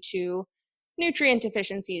issue due to nutrient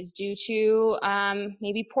deficiencies, due to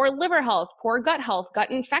maybe poor liver health, poor gut health,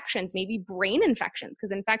 gut infections, maybe brain infections,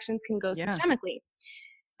 because infections can go systemically.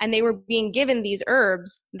 And they were being given these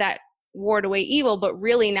herbs that ward away evil. But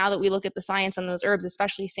really, now that we look at the science on those herbs,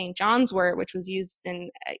 especially St. John's wort, which was used in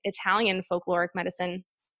Italian folkloric medicine,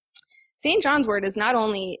 St. John's wort is not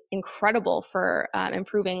only incredible for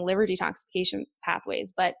improving liver detoxification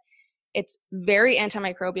pathways, but it's very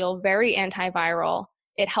antimicrobial, very antiviral.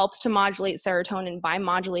 It helps to modulate serotonin by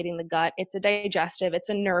modulating the gut. It's a digestive, it's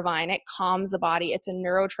a nervine, it calms the body, it's a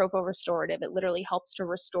neurotropo-restorative. It literally helps to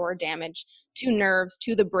restore damage to nerves,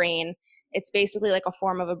 to the brain. It's basically like a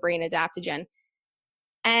form of a brain adaptogen.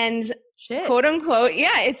 And quote unquote,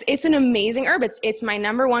 it's an amazing herb. It's my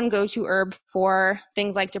number one go-to herb for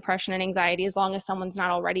things like depression and anxiety, as long as someone's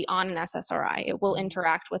not already on an SSRI. It will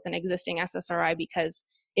interact with an existing SSRI because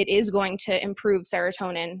it is going to improve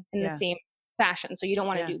serotonin in the same fashion. So you don't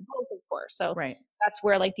want to do both, of course. So that's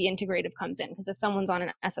where like the integrative comes in. Because if someone's on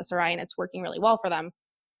an SSRI and it's working really well for them,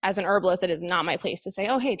 as an herbalist, it is not my place to say,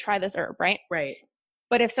 oh, hey, try this herb, right? Right.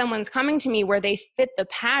 But if someone's coming to me where they fit the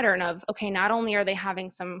pattern of, okay, not only are they having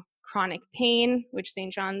some chronic pain, which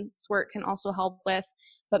St. John's wort can also help with,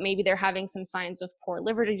 but maybe they're having some signs of poor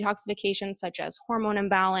liver detoxification, such as hormone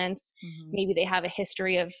imbalance. Maybe they have a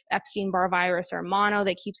history of Epstein-Barr virus or mono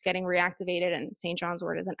that keeps getting reactivated, and St. John's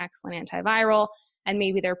wort is an excellent antiviral, and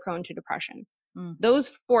maybe they're prone to depression.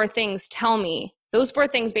 Those four things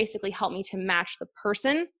basically help me to match the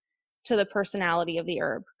person to the personality of the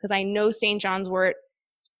herb, because I know St. John's wort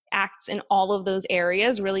acts in all of those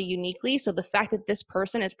areas really uniquely. So the fact that this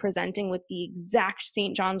person is presenting with the exact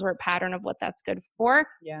St. John's wort pattern of what that's good for,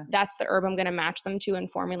 that's the herb I'm going to match them to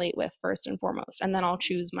and formulate with first and foremost. And then I'll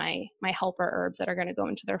choose my helper herbs that are going to go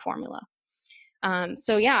into their formula.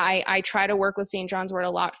 I try to work with St. John's wort a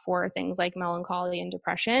lot for things like melancholy and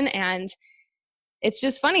depression. And it's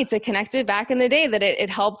just funny to connect it back in the day that it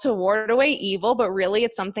helped to ward away evil, but really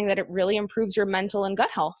it's something that it really improves your mental and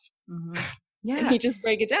gut health. Yeah. And you just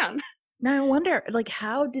break it down. Now I wonder, like,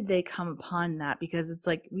 how did they come upon that? Because it's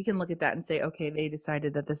like, we can look at that and say, okay, they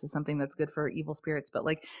decided that this is something that's good for evil spirits, but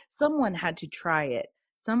like someone had to try it.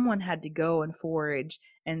 Someone had to go and forage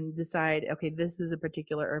and decide, okay, this is a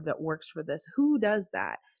particular herb that works for this. Who does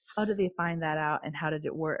that? How did they find that out, and how did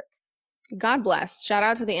it work? God bless. Shout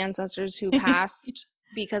out to the ancestors who passed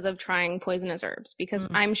because of trying poisonous herbs, because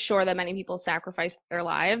I'm sure that many people sacrificed their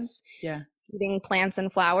lives eating plants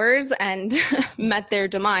and flowers and met their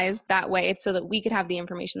demise that way so that we could have the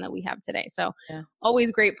information that we have today. So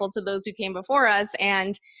always grateful to those who came before us.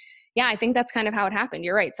 And I think that's kind of how it happened.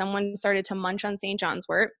 You're right. Someone started to munch on St. John's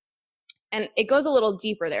wort, and it goes a little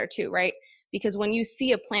deeper there too, right? Because when you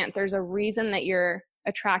see a plant, there's a reason that you're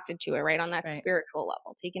attracted to it, right? On that spiritual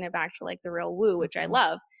level, taking it back to like the real woo, which I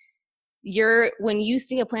love. When you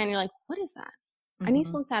see a plant, you're like, what is that? I need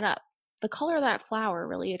to look that up. the color of that flower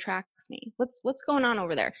really attracts me. What's going on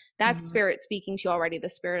over there? That's spirit speaking to you already. The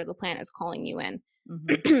spirit of the plant is calling you in.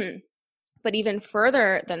 But even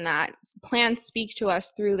further than that, plants speak to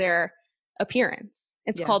us through their appearance.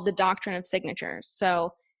 It's called the doctrine of signatures.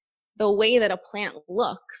 So the way that a plant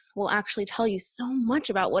looks will actually tell you so much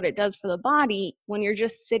about what it does for the body when you're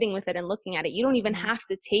just sitting with it and looking at it. You don't even have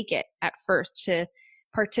to take it at first to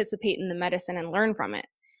participate in the medicine and learn from it.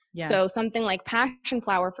 So something like passion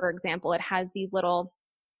flower, for example, it has these little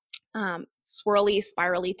swirly,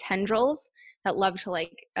 spirally tendrils that love to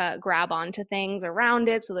like grab onto things around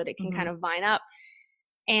it so that it can kind of vine up.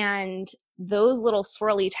 And those little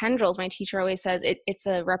swirly tendrils, my teacher always says, it's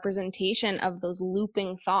a representation of those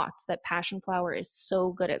looping thoughts that passion flower is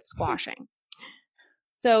so good at squashing.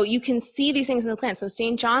 So you can see these things in the plant. So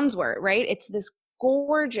St. John's wort, right? It's this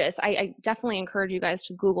gorgeous. I definitely encourage you guys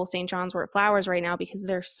to Google St. John's wort flowers right now because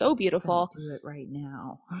they're so beautiful. Do it right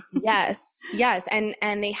now. Yes. And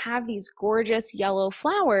they have these gorgeous yellow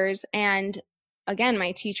flowers. And again,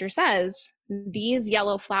 my teacher says these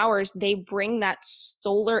yellow flowers, they bring that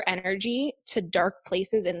solar energy to dark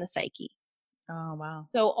places in the psyche. Oh, wow.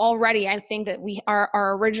 So already I think that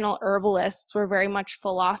our original herbalists were very much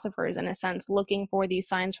philosophers in a sense, looking for these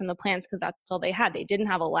signs from the plants because that's all they had. They didn't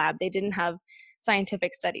have a lab. They didn't have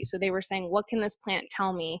scientific studies. So they were saying, what can this plant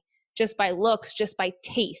tell me just by looks, just by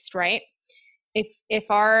taste, right? If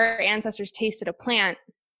our ancestors tasted a plant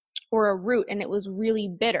or a root and it was really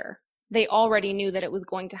bitter, they already knew that it was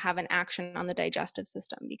going to have an action on the digestive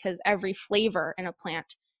system because every flavor in a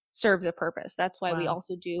plant serves a purpose. That's why we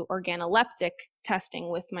also do organoleptic testing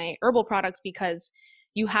with my herbal products because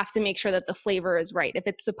you have to make sure that the flavor is right. If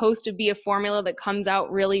it's supposed to be a formula that comes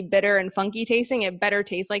out really bitter and funky tasting, it better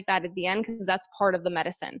taste like that at the end because that's part of the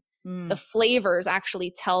medicine. The flavors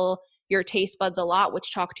actually tell your taste buds a lot,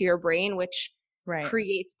 which talk to your brain, which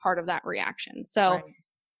creates part of that reaction. So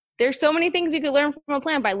there's so many things you could learn from a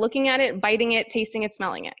plant by looking at it, biting it, tasting it,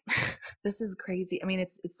 smelling it. This is crazy. I mean,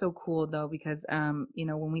 it's so cool though, because,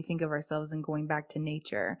 when we think of ourselves and going back to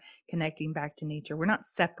nature, connecting back to nature, we're not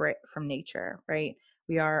separate from nature, right?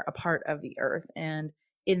 We are a part of the earth. And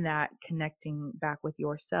in that connecting back with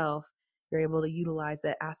yourself, you're able to utilize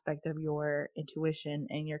that aspect of your intuition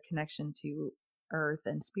and your connection to earth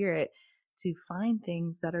and spirit to find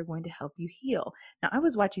things that are going to help you heal. Now, I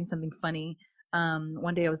was watching something funny.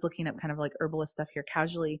 One day I was looking up kind of like herbalist stuff here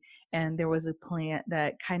casually, and there was a plant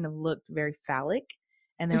that kind of looked very phallic,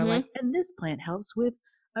 and they were like, and this plant helps with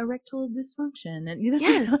erectile dysfunction. And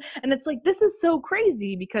and it's like, this is so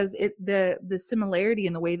crazy because the similarity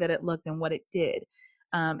in the way that it looked and what it did,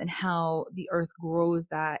 and how the earth grows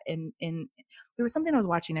that. And there was something I was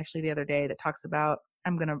watching actually the other day that talks about,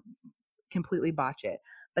 I'm going to completely botch it,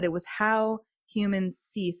 but it was how humans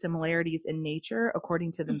see similarities in nature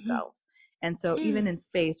according to themselves. And so even in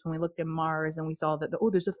space, when we looked at Mars and we saw that,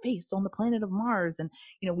 there's a face on the planet of Mars. And,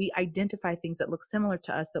 we identify things that look similar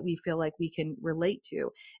to us that we feel like we can relate to.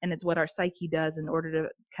 And it's what our psyche does in order to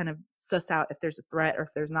kind of suss out if there's a threat or if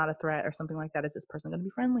there's not a threat or something like that. Is this person going to be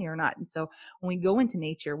friendly or not? And so when we go into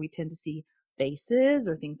nature, we tend to see faces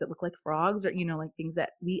or things that look like frogs or, like things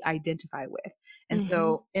that we identify with. And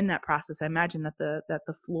so in that process, I imagine that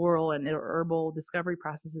the floral and herbal discovery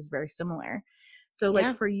process is very similar. So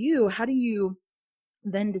like for you, how do you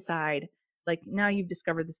then decide, like now you've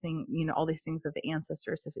discovered this thing, all these things that the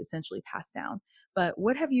ancestors have essentially passed down, but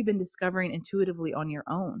what have you been discovering intuitively on your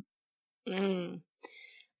own?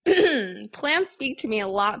 Plants speak to me a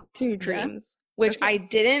lot through dreams, which I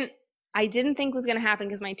didn't think was going to happen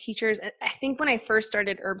because my teachers, I think when I first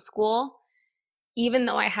started herb school, even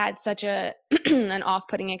though I had such an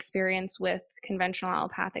off-putting experience with conventional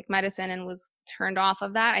allopathic medicine and was turned off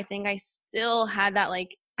of that, I think I still had that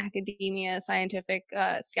like academia, scientific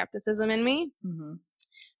skepticism in me.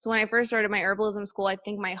 So when I first started my herbalism school, I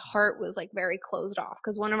think my heart was like very closed off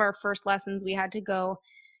because one of our first lessons, we had to go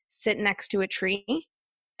sit next to a tree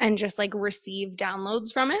and just like receive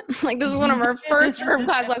downloads from it. Like this is one of our first herb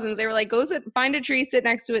class lessons. They were like, find a tree, sit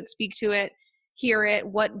next to it, speak to it, hear it.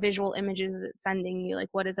 What visual images is it sending you? Like,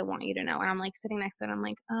 what does it want you to know? And I'm like sitting next to it. I'm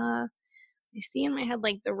like, I see in my head,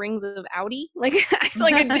 like the rings of Audi. Like,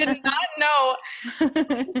 I did not know.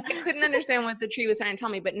 I couldn't understand what the tree was trying to tell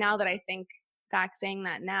me. But now that I think back saying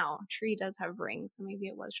that now, a tree does have rings. So maybe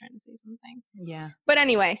it was trying to say something. Yeah. But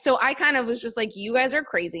anyway, so I kind of was just like, you guys are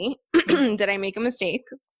crazy. Did I make a mistake?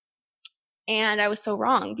 And I was so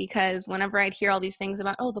wrong because whenever I'd hear all these things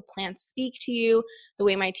about, the plants speak to you, the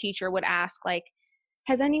way my teacher would ask, like,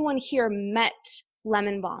 has anyone here met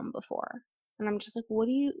lemon balm before? And I'm just like,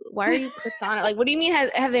 why are you persona? Like, what do you mean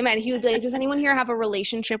have they met? And he would be like, does anyone here have a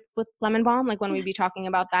relationship with lemon balm? Like when we'd be talking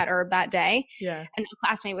about that herb that day. Yeah. And a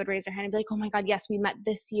classmate would raise their hand and be like, oh my God, yes, we met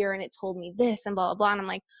this year and it told me this and blah, blah, blah. And I'm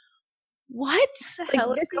like, what?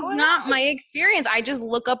 Like, this is not my experience. I just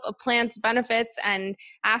look up a plant's benefits and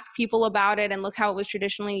ask people about it and look how it was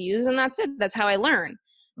traditionally used. And that's it. That's how I learn.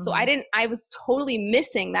 So I was totally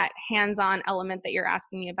missing that hands-on element that you're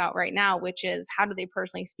asking me about right now, which is how do they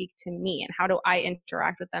personally speak to me and how do I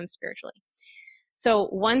interact with them spiritually? So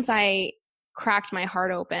once I cracked my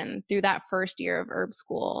heart open through that first year of herb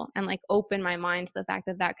school and like opened my mind to the fact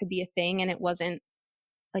that that could be a thing and it wasn't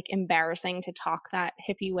like embarrassing to talk that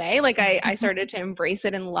hippie way, like I started to embrace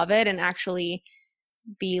it and love it and actually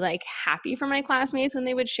be like happy for my classmates when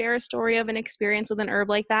they would share a story of an experience with an herb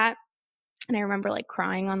like that. And I remember like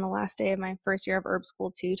crying on the last day of my first year of herb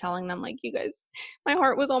school too, telling them like, you guys, my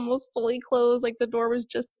heart was almost fully closed. Like the door was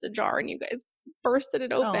just ajar and you guys bursted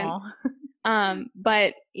it open.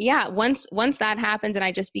 But yeah, once that happened and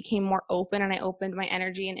I just became more open and I opened my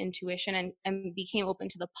energy and intuition and became open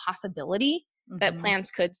to the possibility that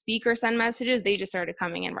plants could speak or send messages, they just started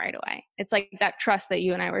coming in right away. It's like that trust that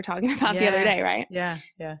you and I were talking about the other day, right? Yeah.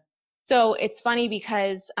 Yeah. So it's funny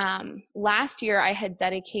because last year I had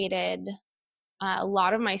dedicated a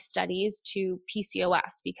lot of my studies to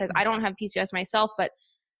PCOS because I don't have PCOS myself, but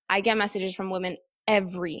I get messages from women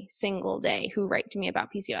every single day who write to me about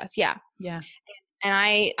PCOS. Yeah. Yeah. And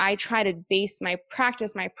I try to base my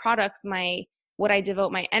practice, my products, what I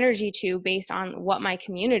devote my energy to based on what my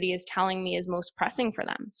community is telling me is most pressing for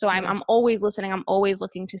them. So I'm always listening. I'm always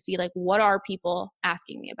looking to see like, what are people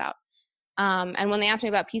asking me about? And when they asked me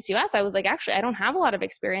about PCOS, I was like, actually, I don't have a lot of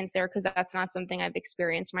experience there because that's not something I've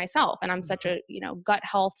experienced myself. And I'm such a, gut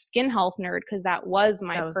health, skin health nerd because that was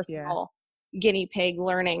my personal guinea pig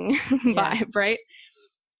learning vibe, right?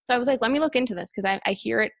 So I was like, let me look into this because I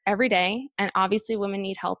hear it every day. And obviously women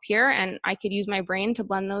need help here. And I could use my brain to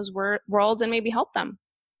blend those worlds and maybe help them.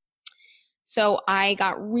 So I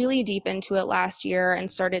got really deep into it last year and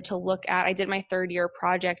started to look at, I did my 3rd year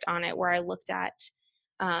project on it where I looked at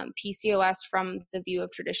PCOS from the view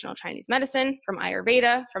of traditional Chinese medicine, from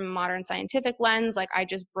Ayurveda, from a modern scientific lens. Like I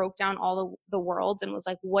just broke down all the worlds and was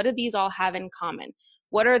like, what do these all have in common?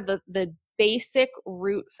 What are the basic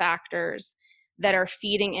root factors that are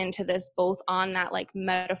feeding into this, both on that like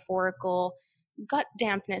metaphorical gut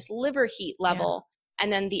dampness, liver heat level,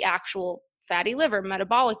 and then the actual fatty liver,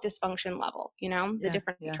 metabolic dysfunction level, the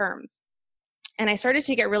different terms. And I started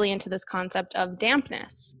to get really into this concept of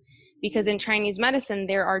dampness. Because in Chinese medicine,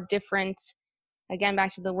 there are different, again,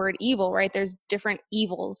 back to the word evil, right? There's different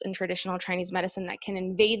evils in traditional Chinese medicine that can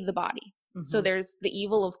invade the body. So there's the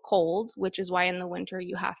evil of cold, which is why in the winter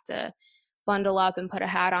you have to bundle up and put a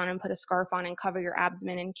hat on and put a scarf on and cover your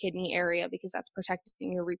abdomen and kidney area because that's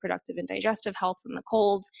protecting your reproductive and digestive health from the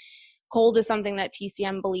cold. Cold is something that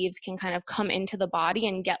TCM believes can kind of come into the body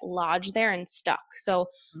and get lodged there and stuck. So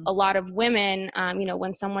a lot of women,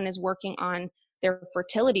 when someone is working on their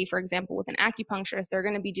fertility, for example, with an acupuncturist, they're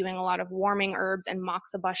going to be doing a lot of warming herbs and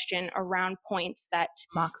moxibustion around points that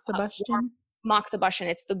moxibustion.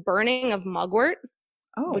 It's the burning of mugwort,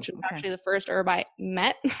 which was actually the first herb I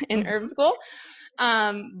met in herb school.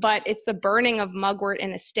 But it's the burning of mugwort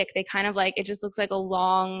in a stick. They kind of like, it just looks like a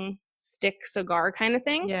long stick cigar kind of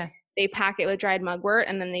thing. Yeah. They pack it with dried mugwort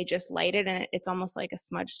and then they just light it and it's almost like a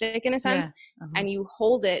smudge stick in a sense. Yeah. And you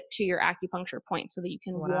hold it to your acupuncture point so that you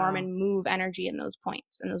can warm and move energy in those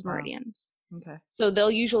points and those meridians. Okay. So they'll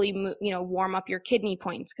usually, warm up your kidney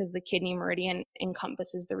points because the kidney meridian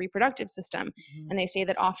encompasses the reproductive system. And they say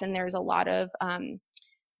that often there's a lot of,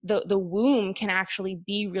 the womb can actually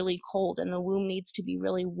be really cold and the womb needs to be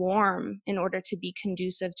really warm in order to be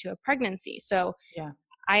conducive to a pregnancy. So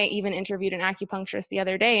I even interviewed an acupuncturist the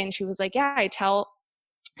other day and she was like, I tell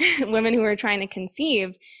women who are trying to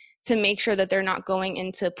conceive to make sure that they're not going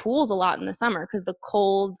into pools a lot in the summer because the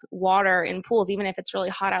cold water in pools, even if it's really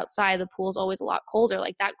hot outside, the pool is always a lot colder.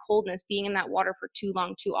 Like that coldness, being in that water for too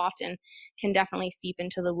long, too often can definitely seep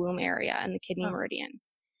into the womb area and the kidney meridian.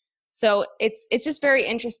 So it's just very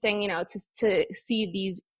interesting, to see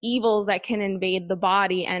these evils that can invade the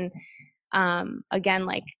body. And again,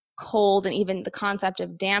 like cold and even the concept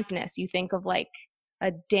of dampness, you think of like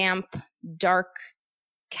a damp, dark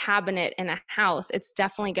cabinet in a house, it's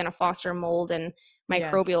definitely going to foster mold and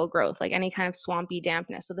microbial growth, like any kind of swampy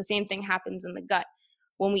dampness. So the same thing happens in the gut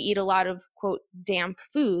when we eat a lot of quote damp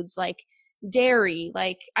foods like dairy,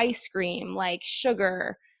 like ice cream, like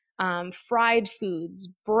sugar, fried foods,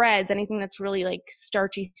 breads, anything that's really like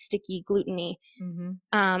starchy, sticky, gluten-y.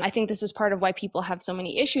 I think this is part of why people have so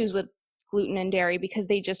many issues with gluten and dairy because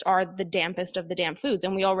they just are the dampest of the damp foods.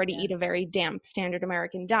 And we already eat a very damp standard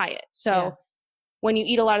American diet. So when you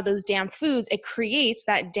eat a lot of those damp foods, it creates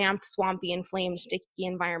that damp, swampy, inflamed, sticky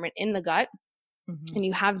environment in the gut. And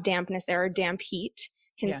you have dampness there, or damp heat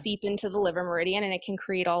can seep into the liver meridian, and it can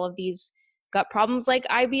create all of these gut problems like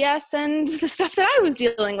IBS and the stuff that I was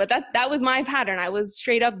dealing with. That was my pattern. I was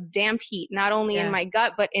straight up damp heat, not only in my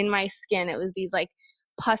gut, but in my skin. It was these like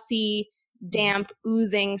pussy, damp,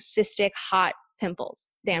 oozing, cystic, hot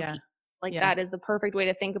pimples, damp heat. Like that is the perfect way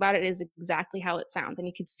to think about it. It is exactly how it sounds. And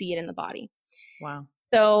you could see it in the body. Wow.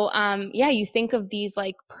 So, you think of these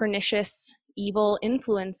like pernicious, evil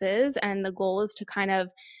influences, and the goal is to kind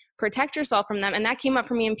of protect yourself from them. And that came up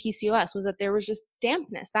for me in PCOS, was that there was just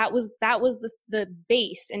dampness. That was the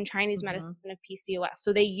base in Chinese medicine of PCOS.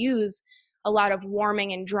 So they use a lot of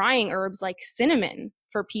warming and drying herbs like cinnamon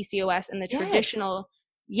for PCOS and the traditional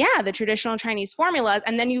Chinese formulas.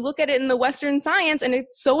 And then you look at it in the Western science, and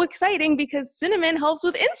it's so exciting because cinnamon helps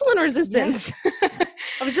with insulin resistance. Yes.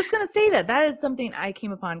 I was just going to say that is something I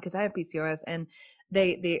came upon because I have PCOS, and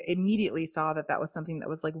they immediately saw that was something that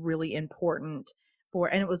was like really important for,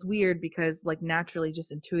 and it was weird because like naturally,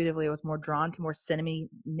 just intuitively, I was more drawn to more cinnamony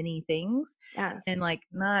things. Yes. And like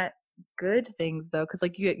not good things though. Cause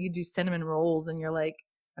like you do cinnamon rolls and you're like,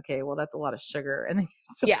 okay, well that's a lot of sugar. And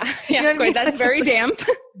then of course, that's very damp.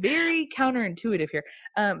 Very counterintuitive here.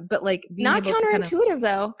 But like being not able counterintuitive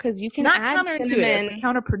though, because you can not add cinnamon.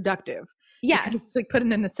 Counterproductive. Yes. Because like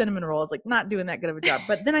putting in the cinnamon roll is like not doing that good of a job.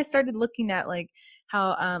 But then I started looking at like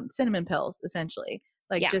how cinnamon pills essentially,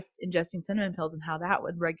 like just ingesting cinnamon pills and how that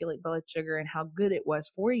would regulate blood sugar and how good it was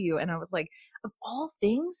for you. And I was like, of all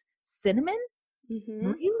things, cinnamon?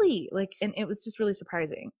 Really? Like, and it was just really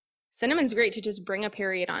surprising. Cinnamon's great to just bring a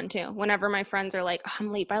period on too. Whenever my friends are like, oh,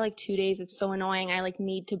 I'm late by like 2 days, it's so annoying, I like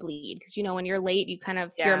need to bleed. Because when you're late, you kind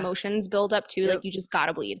of your emotions build up too. Like you just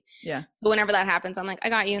gotta bleed. Yeah. So whenever that happens, I'm like, I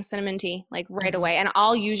got you, cinnamon tea, like right away. And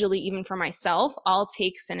I'll usually, even for myself, I'll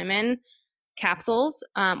take cinnamon capsules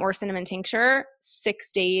or cinnamon tincture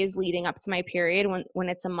 6 days leading up to my period, when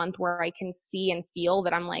it's a month where I can see and feel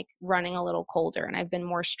that I'm like running a little colder and I've been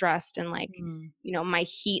more stressed, and like my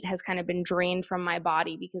heat has kind of been drained from my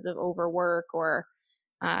body because of overwork or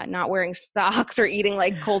not wearing socks or eating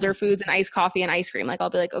like colder foods and iced coffee and ice cream. Like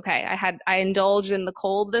I'll be like, okay, I indulged in the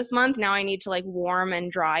cold this month. Now I need to like warm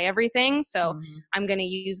and dry everything. So I'm going to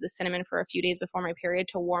use the cinnamon for a few days before my period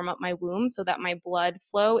to warm up my womb so that my blood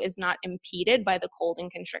flow is not impeded by the cold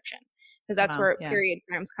and constriction. Because that's where period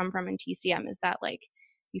cramps come from in TCM, is that like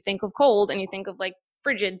you think of cold and you think of like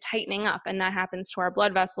frigid tightening up, and that happens to our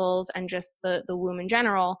blood vessels and just the womb in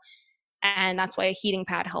general. And that's why a heating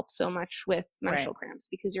pad helps so much with menstrual cramps,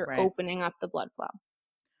 because you're opening up the blood flow.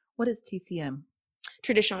 What is TCM?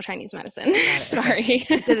 Traditional Chinese medicine. Sorry. Okay.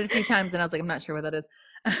 I said it a few times and I was like, I'm not sure what that is.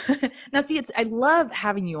 Now, see, I love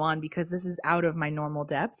having you on because this is out of my normal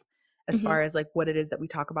depth as far as like what it is that we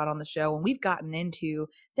talk about on the show. And we've gotten into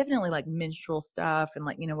definitely like menstrual stuff and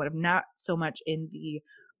like, what I'm not so much in the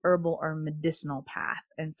herbal or medicinal path.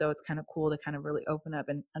 And so it's kind of cool to kind of really open up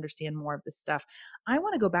and understand more of this stuff. I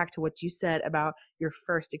want to go back to what you said about your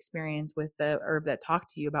first experience with the herb that talked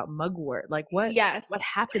to you about mugwort. Like what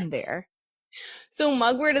happened there? So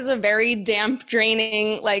mugwort is a very damp,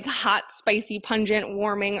 draining, like hot, spicy, pungent,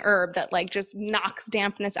 warming herb that like just knocks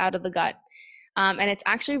dampness out of the gut. And it's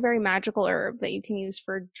actually a very magical herb that you can use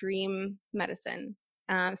for dream medicine.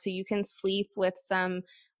 So you can sleep with some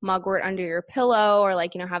mugwort under your pillow, or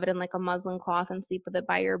like, have it in like a muslin cloth and sleep with it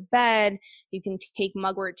by your bed. You can take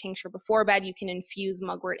mugwort tincture before bed. You can infuse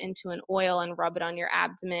mugwort into an oil and rub it on your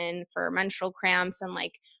abdomen for menstrual cramps and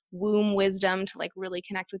like womb wisdom, to like really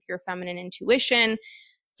connect with your feminine intuition.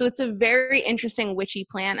 So it's a very interesting witchy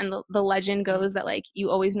plant. And the legend goes that like you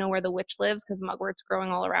always know where the witch lives because mugwort's growing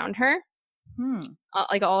all around her,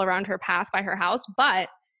 like all around her path by her house. But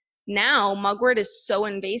now mugwort is so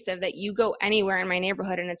invasive that you go anywhere in my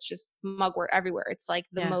neighborhood and it's just mugwort everywhere. It's like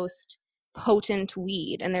the most potent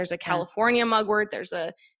weed. And there's a California mugwort, there's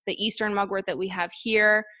the Eastern mugwort that we have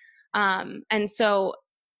here. And so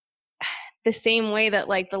the same way that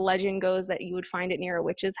like the legend goes that you would find it near a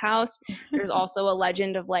witch's house, there's also a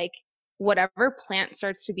legend of like whatever plant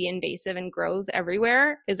starts to be invasive and grows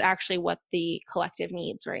everywhere is actually what the collective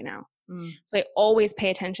needs right now. So I always pay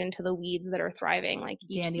attention to the weeds that are thriving, like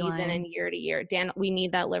each season and year to year. We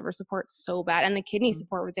need that liver support so bad, and the kidney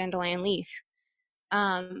support with dandelion leaf.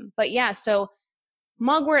 But yeah, so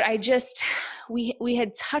mugwort, we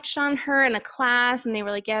had touched on her in a class, and they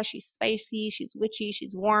were like, yeah, she's spicy, she's witchy,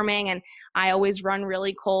 she's warming, and I always run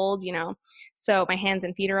really cold, so my hands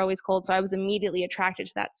and feet are always cold. So I was immediately attracted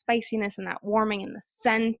to that spiciness and that warming and the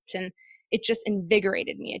scent, and it just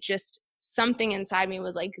invigorated me. It just, something inside me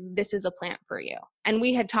was like, this is a plant for you. And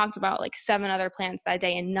we had talked about like 7 other plants that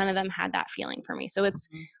day, and none of them had that feeling for me. So it's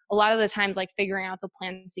a lot of the times like figuring out the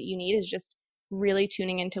plants that you need is just really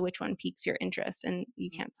tuning into which one piques your interest and you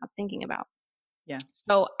can't stop thinking about. Yeah.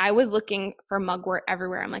 So I was looking for mugwort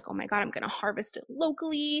everywhere. I'm like, oh my God, I'm going to harvest it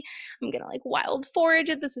locally. I'm going to like wild forage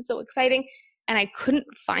it. This is so exciting. And I couldn't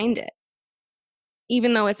find it,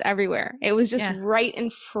 even though it's everywhere. It was just right in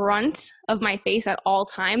front of my face at all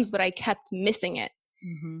times, but I kept missing it.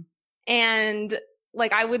 And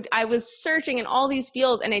like I was searching in all these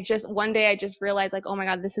fields, and it just, one day I just realized like, oh my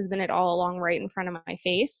God, this has been it all along right in front of my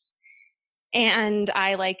face. And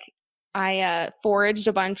I foraged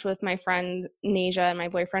a bunch with my friend Nasia and my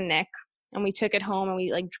boyfriend Nick, and we took it home and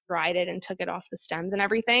we like dried it and took it off the stems and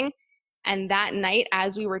everything. And that night,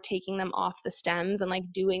 as we were taking them off the stems and like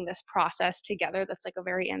doing this process together, that's like a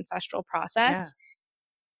very ancestral process,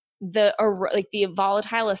 the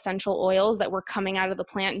volatile essential oils that were coming out of the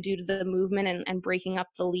plant due to the movement and breaking up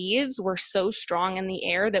the leaves were so strong in the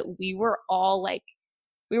air that we were all like,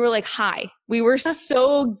 we were like high. We were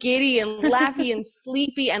so giddy and laughy and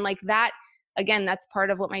sleepy. And like that, again, that's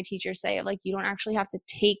part of what my teachers say of like, you don't actually have to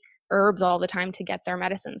take herbs all the time to get their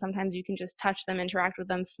medicine. Sometimes you can just touch them, interact with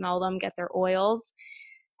them, smell them, get their oils.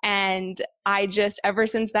 And I just, ever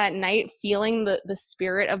since that night, feeling the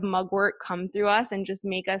spirit of mugwort come through us and just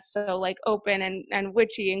make us so like open and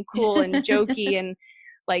witchy and cool and jokey and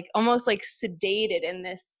like almost like sedated in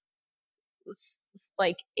this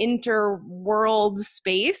like interworld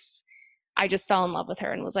space, I just fell in love with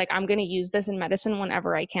her and was like, I'm going to use this in medicine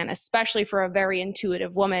whenever I can, especially for a very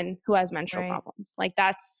intuitive woman who has menstrual problems. Like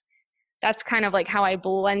that's kind of like how I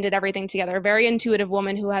blended everything together. A very intuitive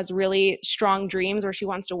woman who has really strong dreams where she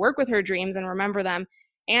wants to work with her dreams and remember them,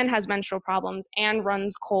 and has menstrual problems and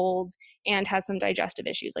runs cold and has some digestive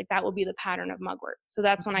issues. Like that will be the pattern of mugwort. So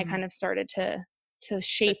that's when I kind of started to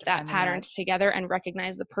shape that pattern together and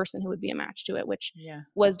recognize the person who would be a match to it, which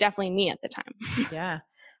was definitely me at the time. Yeah.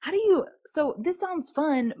 How do you, so this sounds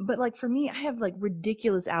fun, but like for me, I have like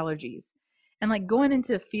ridiculous allergies, and like going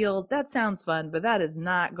into a field, that sounds fun, but that is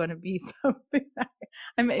not going to be something that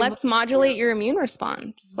I'm able. Let's modulate your immune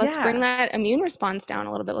response. Let's bring that immune response down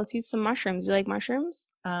a little bit. Let's use some mushrooms. You like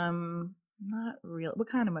mushrooms? Not real. What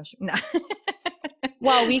kind of mushroom? No.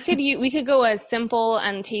 Well, we could go as simple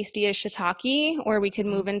and tasty as shiitake, or we could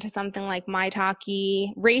move into something like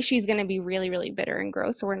maitake. Reishi is going to be really, really bitter and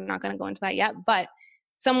gross, so we're not going to go into that yet. But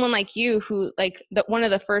someone like you who like one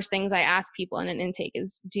of the first things I ask people in an intake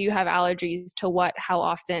is, do you have allergies to what? How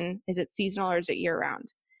often? Is it seasonal or is it year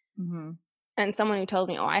round? And someone who told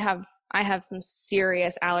me, oh, I have some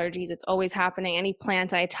serious allergies. It's always happening. Any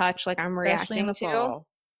plant I touch, like I'm reacting to. Fall.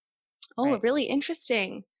 Oh, really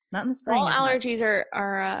interesting. Not in the spring. All allergies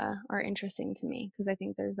are interesting to me because I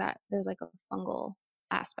think there's like a fungal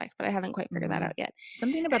aspect, but I haven't quite figured that out yet.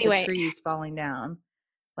 Something about the trees falling down,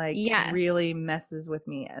 like really messes with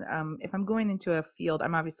me. If I'm going into a field,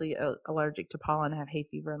 I'm obviously allergic to pollen. I have hay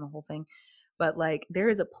fever and the whole thing. But like there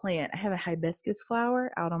is a plant. I have a hibiscus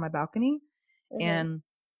flower out on my balcony, and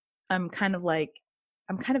I'm kind of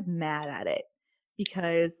mad at it.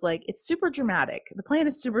 Because like it's super dramatic. The plant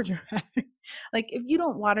is super dramatic. Like if you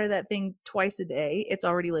don't water that thing twice a day, it's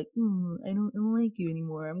already like, I don't like you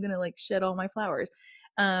anymore. I'm gonna like shed all my flowers.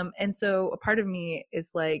 And so a part of me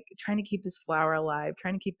is like trying to keep this flower alive,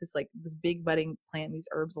 trying to keep this like this big budding plant, these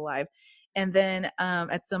herbs alive. And then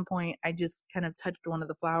at some point I just kind of touched one of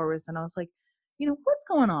the flowers and I was like, what's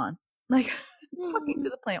going on? Like talking to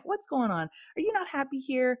the plant, what's going on? Are you not happy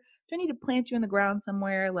here? Do I need to plant you in the ground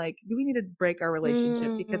somewhere? Like, do we need to break our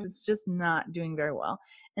relationship because it's just not doing very well?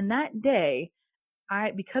 And that day,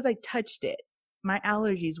 because I touched it, my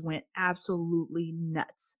allergies went absolutely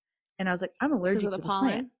nuts. And I was like, I'm allergic to this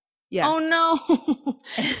plant. Yeah. Oh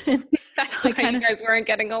no. That's why you guys weren't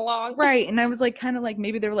getting along. Right. And I was like, kind of like,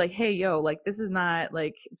 maybe they were like, hey, yo, like, this is not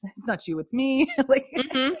like, it's not you, it's me. Like,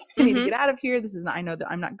 I need to get out of here. This is not, I know that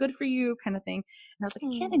I'm not good for you kind of thing. And I was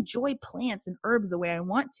like, I can't enjoy plants and herbs the way I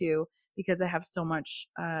want to because I have so much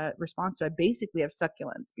response to it. I basically have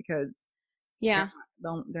succulents because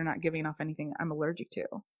they're not giving off anything I'm allergic to.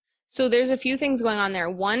 So there's a few things going on there.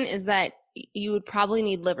 One is that you would probably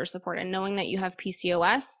need liver support, and knowing that you have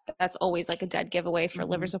PCOS, that's always like a dead giveaway for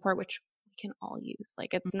liver support, which we can all use.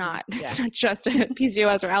 Like it's not just a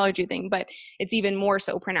PCOS or allergy thing, but it's even more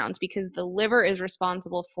so pronounced because the liver is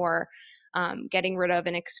responsible for getting rid of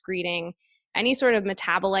and excreting any sort of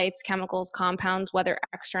metabolites, chemicals, compounds, whether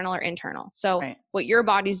external or internal. So Right. what your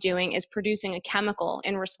body's doing is producing a chemical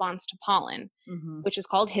in response to pollen, which is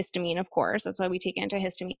called histamine, of course. That's why we take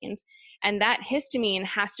antihistamines. And that histamine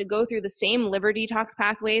has to go through the same liver detox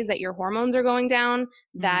pathways that your hormones are going down,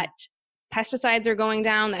 that pesticides are going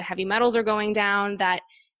down, that heavy metals are going down, that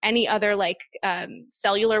any other like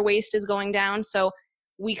cellular waste is going down. So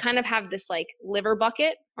we kind of have this like liver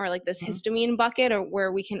bucket or like this histamine bucket, or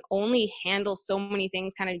where we can only handle so many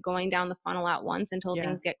things kind of going down the funnel at once until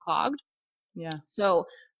things get clogged. Yeah. So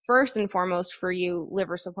first and foremost for you,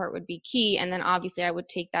 liver support would be key. And then obviously I would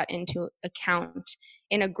take that into account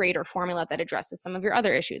in a greater formula that addresses some of your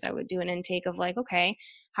other issues. I would do an intake of like, okay,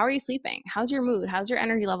 how are you sleeping? How's your mood? How's your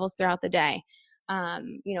energy levels throughout the day?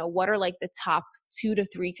 What are like the top 2 to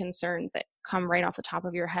 3 concerns that come right off the top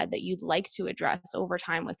of your head that you'd like to address over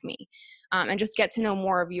time with me? And just get to know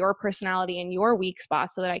more of your personality and your weak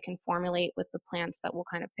spots so that I can formulate with the plants that will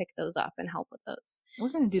kind of pick those up and help with those. We're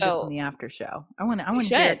going to do this in the after show. I want to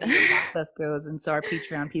hear how the process goes. And so our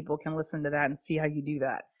Patreon people can listen to that and see how you do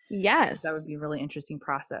that. Yes. That would be a really interesting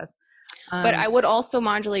process. But I would also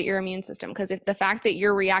modulate your immune system, because if the fact that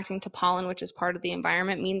you're reacting to pollen, which is part of the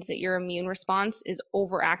environment, means that your immune response is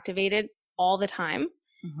overactivated all the time,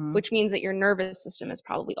 which means that your nervous system is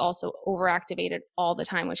probably also overactivated all the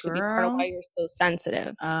time, which could be part of why you're so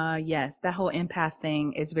sensitive. Yes, that whole empath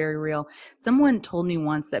thing is very real. Someone told me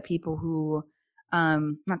once that people who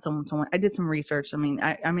not someone I did some research. I mean,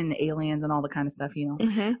 I'm into aliens and all the kind of stuff,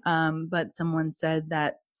 but someone said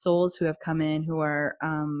that souls who have come in who are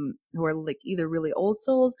like either really old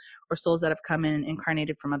souls or souls that have come in and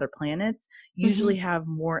incarnated from other planets usually have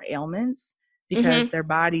more ailments because their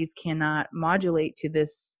bodies cannot modulate to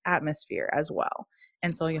this atmosphere as well.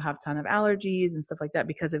 And so you'll have a ton of allergies and stuff like that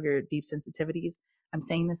because of your deep sensitivities. I'm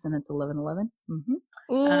saying this and it's 11:11.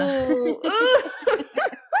 Ooh.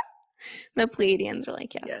 The Pleiadians are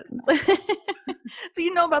like, yes. So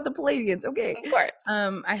you know about the Pleiadians. Okay. Of course.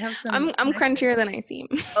 I have some I'm crunchier than I seem.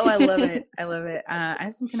 Oh, I love it. I love it. I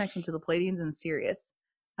have some connection to the Pleiadians and Sirius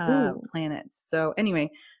planets. So anyway,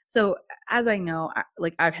 so as I know,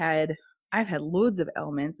 I've had loads of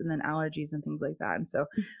ailments and then allergies and things like that. And so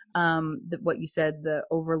what you said, the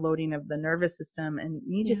overloading of the nervous system and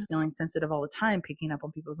me just feeling sensitive all the time, picking up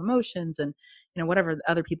on people's emotions and, whatever the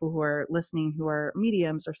other people who are listening, who are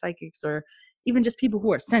mediums or psychics, or even just people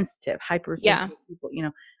who are sensitive, hypersensitive people,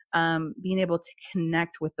 being able to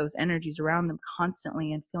connect with those energies around them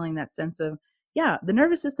constantly and feeling that sense of, the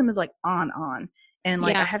nervous system is like on. And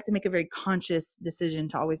I have to make a very conscious decision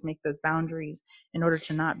to always make those boundaries in order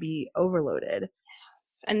to not be overloaded.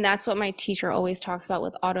 Yes. And that's what my teacher always talks about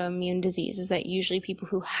with autoimmune disease, is that usually people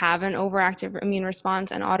who have an overactive immune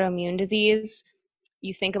response and autoimmune disease,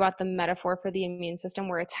 you think about the metaphor for the immune system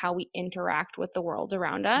where it's how we interact with the world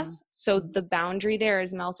around us. So the boundary there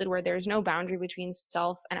is melted, where there's no boundary between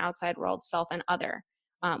self and outside world, self and other.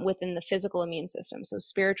 Within the physical immune system. So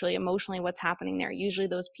spiritually, emotionally, what's happening there? Usually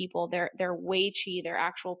those people, their Wei Qi, their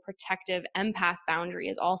actual protective empath boundary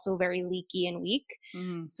is also very leaky and weak.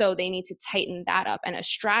 So they need to tighten that up. And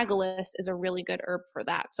astragalus is a really good herb for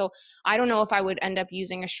that. So I don't know if I would end up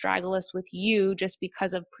using astragalus with you just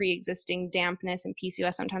because of pre-existing dampness and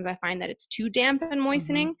PCOS. Sometimes I find that it's too damp and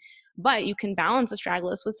moistening, but you can balance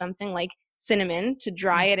astragalus with something like cinnamon to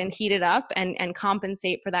dry it and heat it up and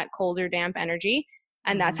compensate for that colder, damp energy.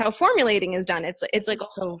 And that's how formulating is done. It's like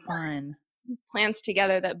so fun. These plants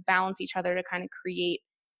together that balance each other to kind of create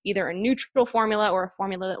either a neutral formula or a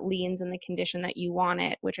formula that leans in the condition that you want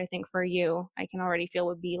it, which I think for you, I can already feel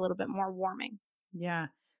would be a little bit more warming. Yeah.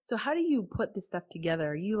 So how do you put this stuff together?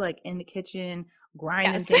 Are you like in the kitchen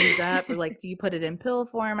grinding things up, or like do you put it in pill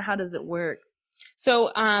form? How does it work?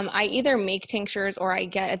 So I either make tinctures, or I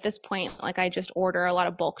get, at this point, like I just order a lot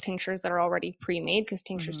of bulk tinctures that are already pre-made, because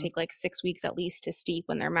tinctures take like 6 weeks at least to steep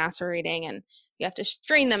when they're macerating, and you have to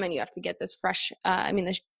strain them and you have to get this fresh,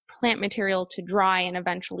 this plant material to dry and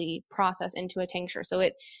eventually process into a tincture. So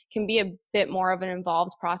it can be a bit more of an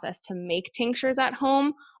involved process to make tinctures at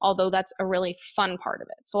home, although that's a really fun part of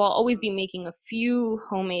it. So I'll always be making a few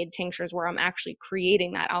homemade tinctures where I'm actually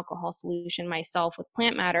creating that alcohol solution myself with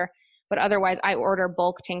plant matter. But otherwise, I order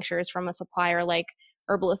bulk tinctures from a supplier like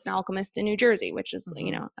Herbalist and Alchemist in New Jersey, which is,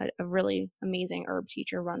 a really amazing herb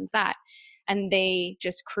teacher runs that. And they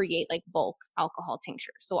just create like bulk alcohol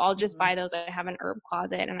tinctures. So I'll just buy those. I have an herb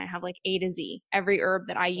closet and I have like A to Z, every herb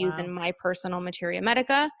that I use in my personal Materia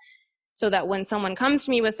Medica, so that when someone comes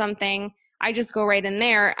to me with something, I just go right in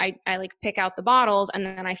there. I like pick out the bottles, and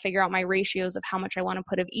then I figure out my ratios of how much I want to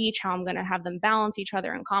put of each, how I'm going to have them balance each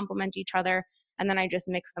other and complement each other. And then I just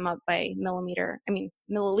mix them up by milliliter,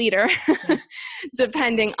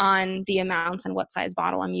 depending on the amounts and what size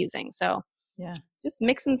bottle I'm using. So yeah, just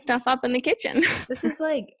mixing stuff up in the kitchen. This is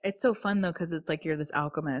like, it's so fun though, because it's like you're this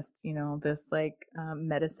alchemist, this like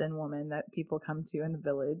medicine woman that people come to in the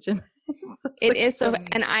village. And it is so,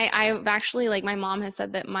 and I've actually, like, my mom has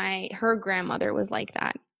said that her grandmother was like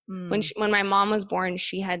that. When my mom was born,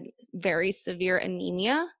 she had very severe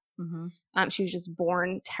anemia. She was just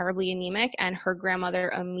born terribly anemic, and her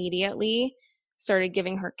grandmother immediately started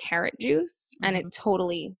giving her carrot juice, and it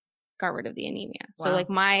totally got rid of the anemia. Wow. So like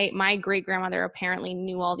my great grandmother apparently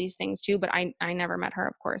knew all these things too, but I never met her,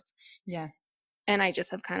 of course. Yeah. And I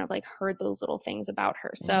just have kind of like heard those little things about her.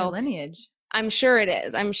 In so your lineage. I'm sure it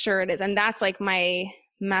is. And that's like my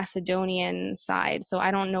Macedonian side. So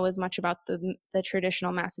I don't know as much about the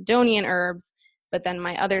traditional Macedonian herbs, but then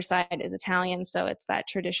my other side is Italian. So it's that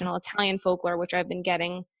traditional Italian folklore, which I've been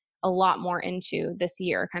getting a lot more into this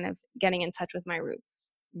year, kind of getting in touch with my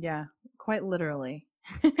roots. Yeah, quite literally.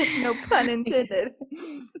 No pun intended.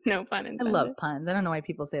 No pun intended. I love puns. I don't know why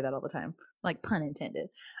people say that all the time. Like, pun intended.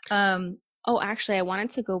 Oh, actually, I wanted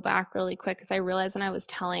to go back really quick because I realized when I was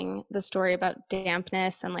telling the story about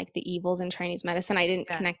dampness and like the evils in Chinese medicine, I didn't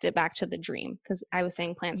connect it back to the dream because I was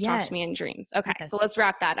saying plants talk to me in dreams. Okay, so let's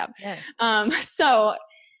wrap that up. Yes. So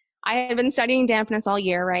I had been studying dampness all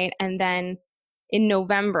year, right? And then in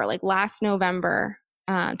November, like last November,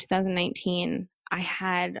 2019, I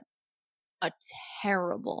had a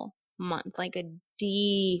terrible month, like a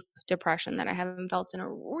deep depression that I haven't felt in a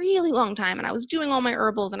really long time. And I was doing all my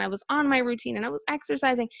herbals and I was on my routine and I was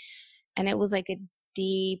exercising. And it was like a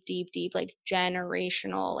deep, like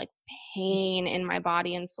generational, like pain in my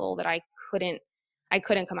body and soul that I couldn't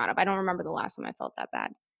come out of. I don't remember the last time I felt that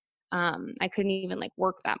bad. I couldn't even like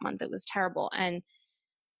work that month. It was terrible. And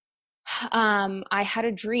I had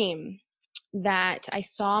a dream that I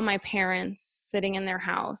saw my parents sitting in their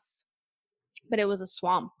house, but it was a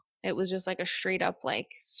swamp. It was just like a straight up like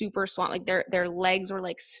super swamp. Like their legs were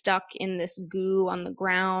like stuck in this goo on the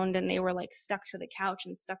ground, and they were like stuck to the couch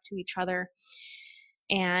and stuck to each other.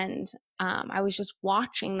 And I was just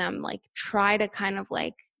watching them like try to kind of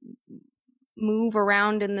like move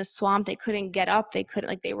around in the swamp. They couldn't get up.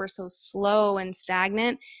 They were so slow and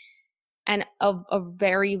stagnant. And a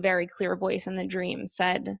very, very clear voice in the dream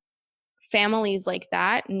said, families like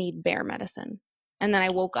that need bear medicine. And then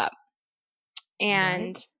I woke up.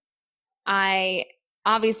 And I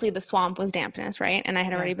obviously the swamp was dampness, right? And I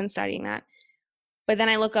had already been studying that. But then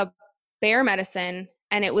I look up bear medicine,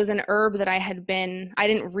 and it was an herb that I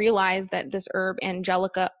didn't realize that this herb,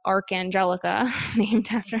 Archangelica, named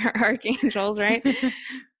after archangels, right?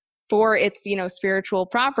 For its, spiritual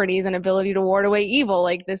properties and ability to ward away evil,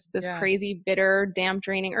 like this crazy, bitter, damp,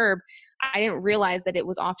 draining herb. I didn't realize that it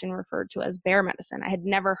was often referred to as bear medicine. I had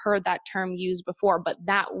never heard that term used before, but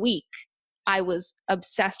that week I was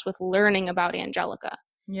obsessed with learning about Angelica.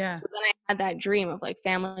 Yeah. So then I had that dream of like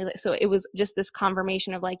family. So it was just this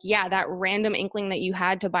confirmation of like, yeah, that random inkling that you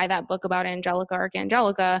had to buy that book about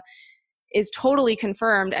Archangelica is totally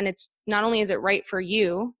confirmed. And it's not only is it right for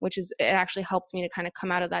you, it actually helped me to kind of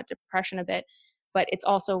come out of that depression a bit, but it's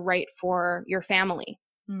also right for your family.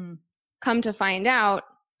 Come to find out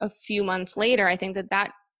a few months later, I think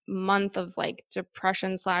that month of like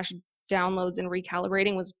depression / downloads and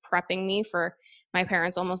recalibrating was prepping me for my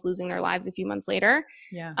parents almost losing their lives a few months later.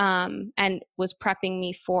 Yeah. And was prepping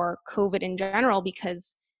me for COVID in general,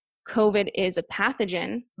 because COVID is a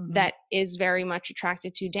pathogen that is very much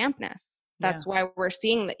attracted to dampness. That's why we're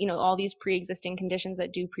seeing that, all these pre-existing conditions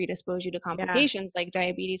that do predispose you to complications like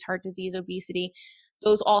diabetes, heart disease, obesity,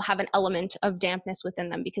 those all have an element of dampness within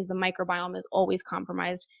them because the microbiome is always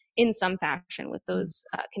compromised in some fashion with those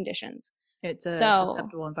conditions. It's a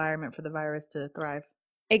susceptible environment for the virus to thrive.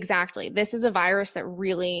 Exactly. This is a virus that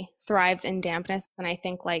really thrives in dampness. And I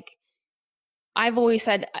think, like I've always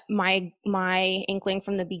said, my inkling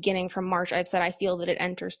from the beginning, from March, I've said I feel that it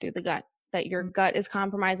enters through the gut, that your gut is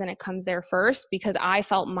compromised and it comes there first, because I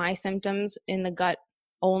felt my symptoms in the gut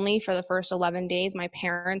only for the first 11 days. My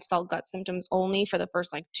parents felt gut symptoms only for the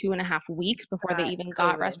first like 2.5 weeks before they even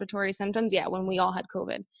got respiratory symptoms. Yeah, when we all had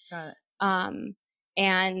COVID. Got it.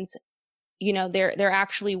 And there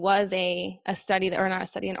actually was an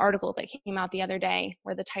article that came out the other day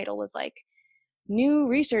where the title was like, new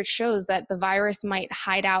research shows that the virus might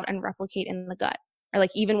hide out and replicate in the gut, or like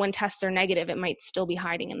even when tests are negative, it might still be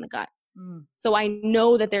hiding in the gut. So I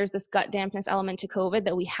know that there's this gut dampness element to COVID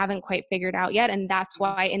that we haven't quite figured out yet. And that's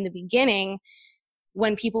why in the beginning,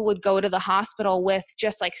 when people would go to the hospital with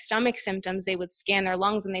just like stomach symptoms, they would scan their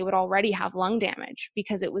lungs and they would already have lung damage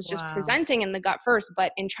because it was just presenting in the gut first.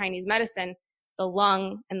 But in Chinese medicine, the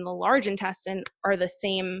lung and the large intestine are the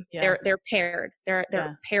same. Yeah. They're paired. They're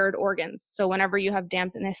Yeah. paired organs. So whenever you have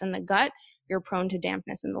dampness in the gut, you're prone to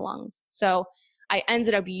dampness in the lungs. So I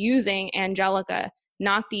ended up using Angelica,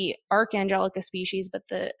 not the Archangelica species, but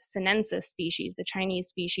the Sinensis species, the Chinese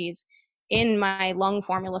species, in my lung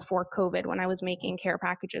formula for COVID when I was making care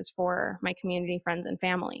packages for my community, friends, and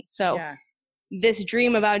family. So Yeah. this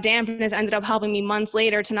dream about dampness ended up helping me months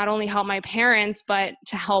later to not only help my parents, but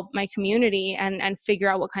to help my community and figure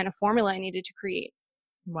out what kind of formula I needed to create.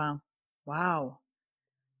 Wow. Wow.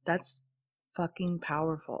 That's fucking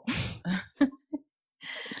powerful.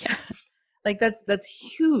 Yes. Like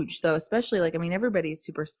that's huge though, especially like, I mean, everybody's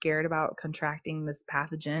super scared about contracting this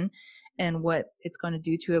pathogen and what it's going to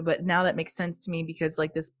do to it. But now that makes sense to me, because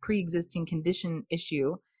like this pre-existing condition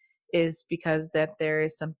issue is because that there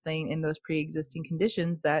is something in those pre-existing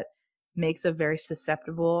conditions that makes a very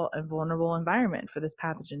susceptible and vulnerable environment for this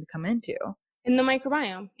pathogen to come into. In the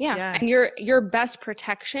microbiome. Yeah. Yeah. And your best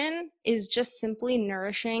protection is just simply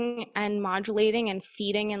nourishing and modulating and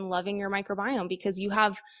feeding and loving your microbiome, because you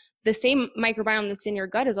have the same microbiome that's in your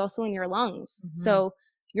gut is also in your lungs. Mhm. So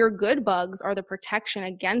your good bugs are the protection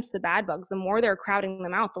against the bad bugs. The more they're crowding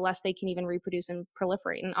them out, the less they can even reproduce and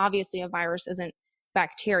proliferate. And obviously a virus isn't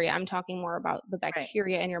bacteria. I'm talking more about the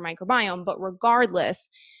bacteria in your microbiome. But regardless,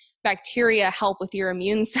 bacteria help with your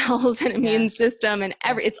immune cells and immune system, and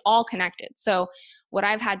it's all connected. So what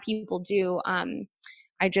I've had people do,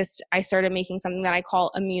 I started making something that I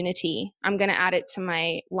call immunity. I'm going to add it to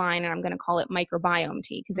my line, and I'm going to call it microbiome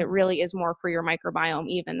tea, because it really is more for your microbiome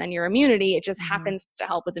even than your immunity. It just happens to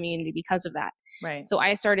help with immunity because of that. Right. So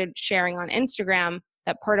I started sharing on Instagram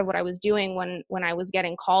that part of what I was doing when I was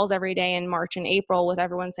getting calls every day in March and April with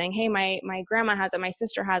everyone saying, hey, my grandma has it, my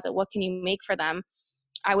sister has it, what can you make for them?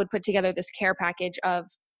 I would put together this care package of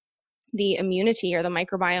the immunity or the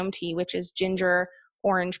microbiome tea, which is ginger,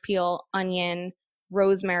 orange peel, onion,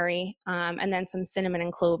 rosemary, and then some cinnamon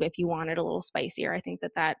and clove if you want it a little spicier. I think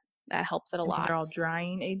that helps it a lot. They're all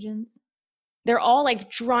drying agents? They're all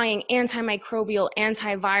like drying, antimicrobial,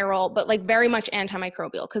 antiviral, but like very much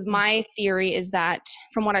antimicrobial. Because my theory is that,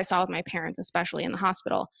 from what I saw with my parents, especially in the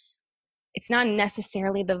hospital, it's not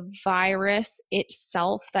necessarily the virus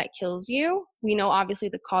itself that kills you. We know obviously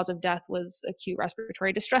the cause of death was acute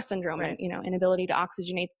respiratory distress syndrome, and inability to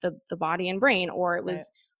oxygenate the body and brain, or it was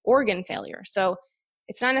organ failure. So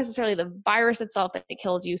it's not necessarily the virus itself that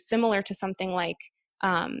kills you. Similar to something like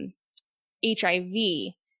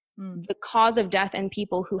HIV, the cause of death in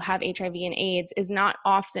people who have HIV and AIDS is not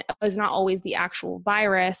always the actual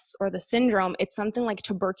virus or the syndrome. It's something like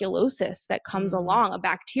tuberculosis that comes along, a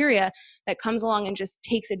bacteria that comes along and just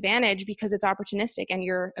takes advantage because it's opportunistic and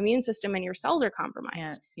your immune system and your cells are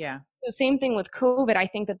compromised. Yeah. So same thing with COVID. I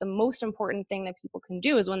think that the most important thing that people can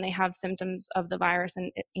do is when they have symptoms of the virus,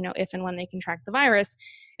 and if and when they contract the virus,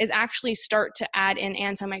 is actually start to add in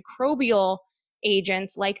antimicrobial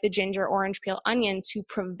agents like the ginger, orange peel, onion to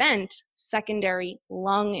prevent secondary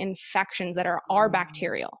lung infections that are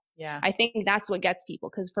bacterial. Yeah. I think that's what gets people,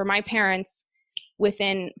 because for my parents,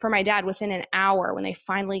 for my dad, within an hour, when they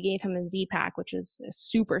finally gave him a Z-Pak, which is a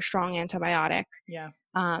super strong antibiotic. Yeah.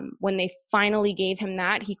 When they finally gave him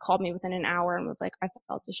that, he called me within an hour and was like, I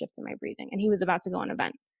felt a shift in my breathing, and he was about to go on a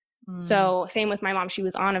vent. So same with my mom, she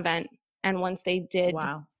was on a vent, and once they did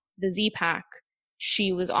the Z-Pak,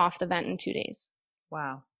 she was off the vent in 2 days.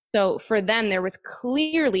 Wow. So for them, there was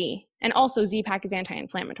clearly, and also Z-Pak is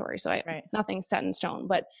anti-inflammatory, so nothing's set in stone.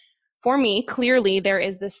 But for me, clearly there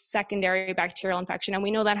is this secondary bacterial infection, and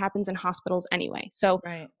we know that happens in hospitals anyway. So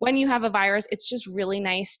when you have a virus, it's just really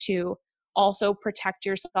nice to also protect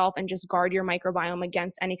yourself and just guard your microbiome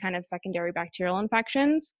against any kind of secondary bacterial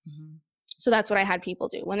infections. So that's what I had people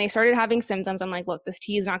do. When they started having symptoms, I'm like, look, this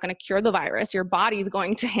tea is not going to cure the virus. Your body's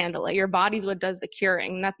going to handle it. Your body's what does the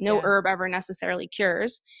curing. No herb ever necessarily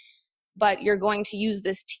cures. But you're going to use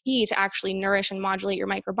this tea to actually nourish and modulate your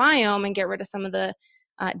microbiome and get rid of some of the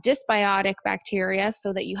dysbiotic bacteria,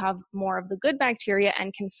 so that you have more of the good bacteria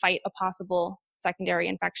and can fight a possible secondary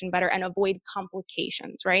infection better and avoid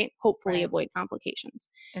complications, right? Hopefully avoid complications.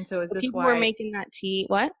 And so is this people why were making that tea?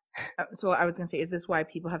 What? So I was going to say, is this why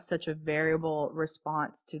people have such a variable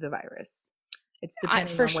response to the virus? It's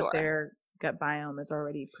depending on what their gut biome is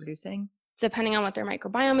already producing. Depending on what their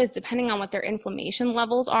microbiome is, depending on what their inflammation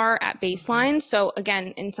levels are at baseline. So again,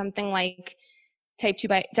 in something like type 2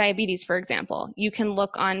 diabetes, for example, you can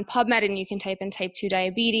look on PubMed and you can type in type 2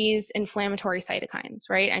 diabetes, inflammatory cytokines,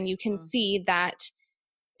 right? And you can see that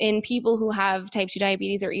in people who have type 2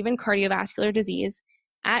 diabetes or even cardiovascular disease,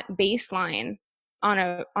 at baseline on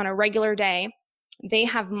a regular day, they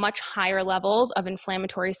have much higher levels of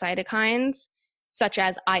inflammatory cytokines such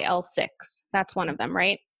as IL-6. That's one of them,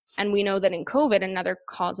 right? And we know that in COVID, another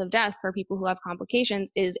cause of death for people who have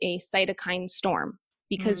complications is a cytokine storm,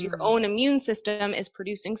 because your own immune system is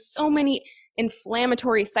producing so many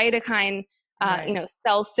inflammatory cytokine,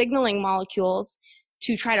 cell signaling molecules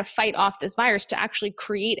to try to fight off this virus, to actually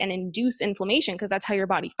create and induce inflammation, because that's how your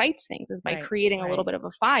body fights things, is by creating a little bit of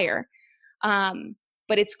a fire.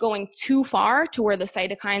 But it's going too far to where the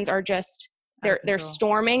cytokines are just, they're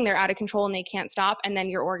storming, they're out of control and they can't stop. And then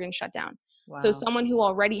your organs shut down. Wow. So someone who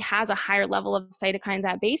already has a higher level of cytokines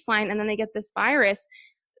at baseline, and then they get this virus,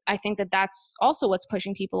 I think that that's also what's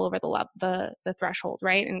pushing people over the threshold,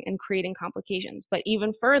 right? And creating complications. But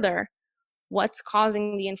even further, what's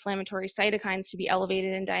causing the inflammatory cytokines to be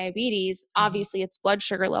elevated in diabetes? Obviously it's blood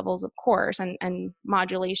sugar levels, of course, and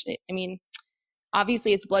modulation. I mean,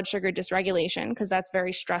 obviously it's blood sugar dysregulation, because that's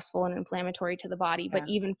very stressful and inflammatory to the body. But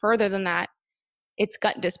even further than that, it's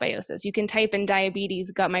gut dysbiosis. You can type in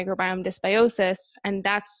diabetes, gut microbiome dysbiosis, and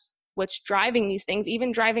that's what's driving these things.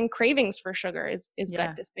 Even driving cravings for sugar is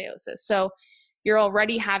gut dysbiosis. So you're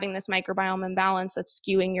already having this microbiome imbalance that's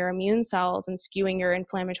skewing your immune cells and skewing your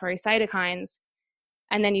inflammatory cytokines.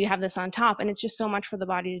 And then you have this on top, and it's just so much for the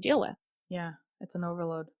body to deal with. Yeah, it's an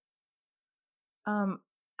overload.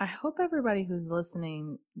 I hope everybody who's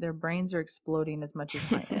listening, their brains are exploding as much as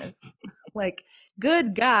mine is. Like,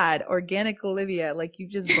 good God, Organic Olivia, like you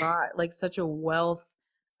just brought like such a wealth,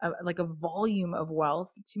 like a volume of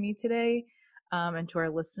wealth to me today, and to our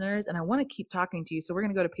listeners. And I want to keep talking to you. So we're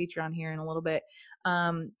going to go to Patreon here in a little bit.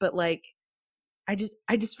 But like, I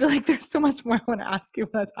just feel like there's so much more I want to ask you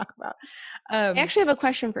when I talk about. I actually have a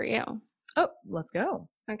question for you. Oh, let's go.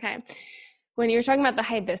 Okay. When you were talking about the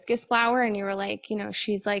hibiscus flower, and you were like,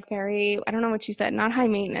 she's like very, I don't know what you said, not high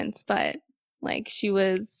maintenance, but like she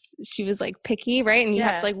was like picky, right? And you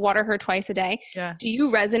have to like water her twice a day. Yeah. Do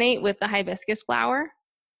you resonate with the hibiscus flower?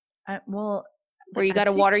 Well, where you got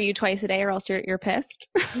to water you twice a day, or else you're pissed?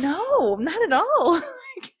 No, not at all.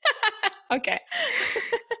 Okay.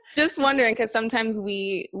 Just wondering, because sometimes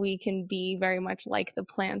we can be very much like the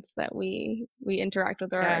plants that we interact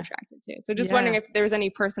with or are attracted to. So just wondering if there was any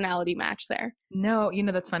personality match there. No,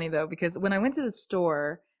 that's funny though, because when I went to the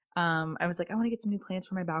store, I was like, I want to get some new plants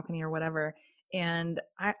for my balcony or whatever. And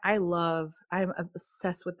I'm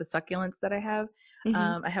obsessed with the succulents that I have.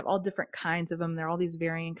 I have all different kinds of them. They're all these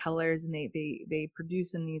varying colors, and they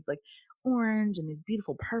produce in these like orange and these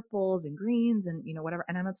beautiful purples and greens and whatever,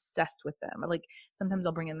 and I'm obsessed with them. Like sometimes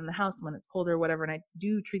I'll bring them in the house when it's colder or whatever, and I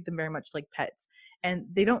do treat them very much like pets, and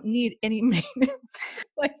they don't need any maintenance.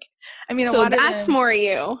 Like, I mean, so that's them, more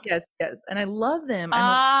you. Yes, and I love them.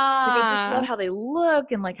 I just love how they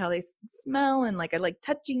look and like how they smell, and like I like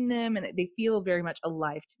touching them, and they feel very much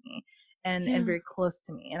alive to me and very close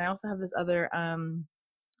to me. And I also have this other I don't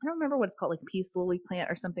remember what it's called, like peace lily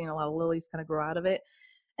plant or something. A lot of lilies kind of grow out of it.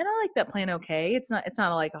 And I like that plant okay. It's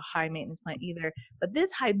not like a high maintenance plant either. But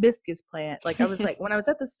this hibiscus plant, like I was like, when I was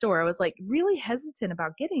at the store, I was like really hesitant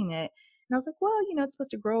about getting it. And I was like, well, it's supposed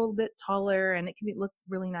to grow a little bit taller and it can look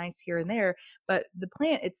really nice here and there. But the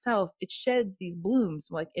plant itself, it sheds these blooms.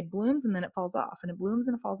 Like it blooms and then it falls off, and it blooms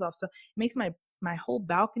and it falls off. So it makes my whole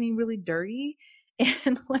balcony really dirty.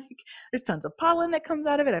 And like there's tons of pollen that comes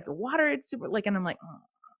out of it. I have to water it super, like, and I'm like,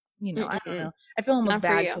 I don't know. I feel almost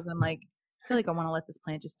bad because I'm like, I feel like I want to let this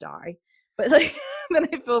plant just die, but like then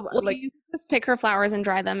I feel like you just pick her flowers and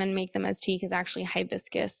dry them and make them as tea, because actually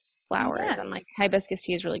hibiscus flowers and like hibiscus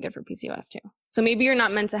tea is really good for PCOS too. So maybe you're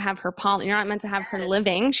not meant to have her pollen. You're not meant to have her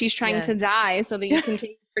living. She's trying to die so that you can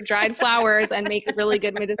take her dried flowers and make a really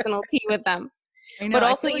good medicinal tea with them. But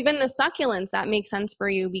also even the succulents, that makes sense for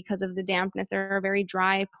you because of the dampness. They're a very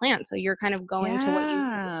dry plant, so you're kind of going to what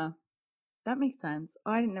you. That makes sense.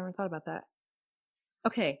 Oh, I never thought about that.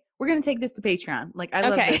 Okay, we're going to take this to Patreon. Like, I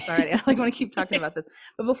love this already. I want to keep talking about this.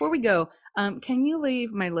 But before we go, can you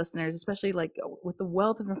leave my listeners, especially like with the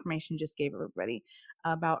wealth of information you just gave everybody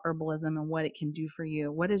about herbalism and what it can do for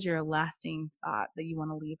you, what is your lasting thought that you want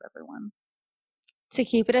to leave everyone? To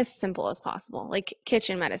keep it as simple as possible, like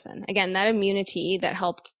kitchen medicine. Again, that immunity that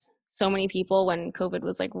helped so many people when COVID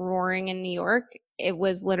was like roaring in New York, it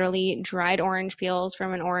was literally dried orange peels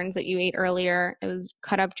from an orange that you ate earlier. It was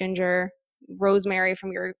cut up ginger, rosemary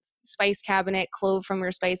from your spice cabinet, clove from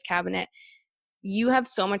your spice cabinet. You have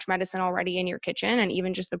so much medicine already in your kitchen, and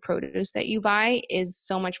even just the produce that you buy is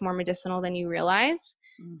so much more medicinal than you realize.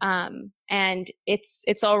 And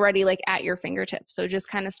it's already like at your fingertips. So just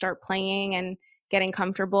kind of start playing and getting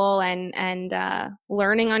comfortable and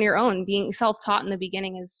learning on your own. Being self-taught in the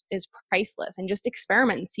beginning is priceless, and just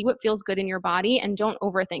experiment and see what feels good in your body, and don't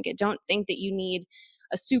overthink it. Don't think that you need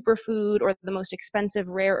a superfood or the most expensive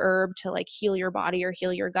rare herb to like heal your body or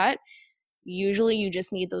heal your gut. Usually you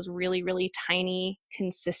just need those really, really tiny,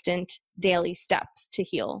 consistent daily steps to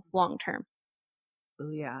heal long term. Oh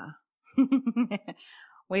yeah.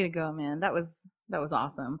 Way to go, man. That was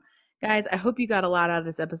awesome. Guys, I hope you got a lot out of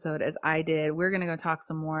this episode as I did. We're going to go talk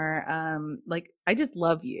some more. Like, I just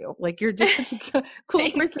love you. Like, you're just such a cool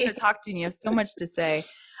person to talk to, and you have so much to say.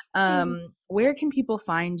 Where can people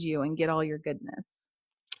find you and get all your goodness?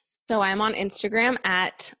 So I'm on Instagram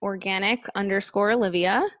at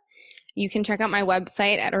organic_Olivia. You can check out my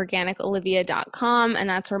website at organicolivia.com, and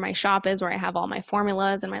that's where my shop is, where I have all my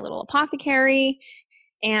formulas and my little apothecary.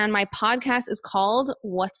 And my podcast is called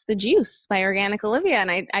What's the Juice by Organic Olivia.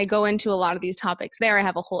 And I go into a lot of these topics there. I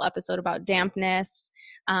have a whole episode about dampness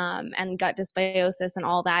and gut dysbiosis and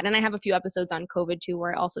all that. And I have a few episodes on COVID too,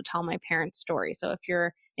 where I also tell my parents' story. So if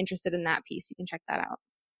you're interested in that piece, you can check that out.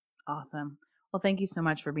 Awesome. Well, thank you so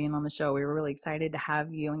much for being on the show. We were really excited to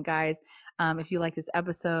have you. And guys, if you like this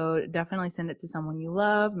episode, definitely send it to someone you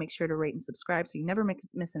love. Make sure to rate and subscribe so you never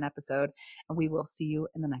miss an episode. And we will see you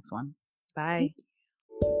in the next one. Bye.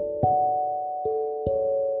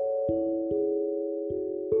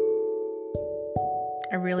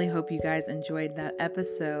 I really hope you guys enjoyed that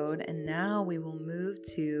episode. And now we will move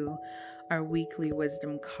to our weekly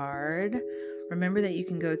wisdom card. Remember that you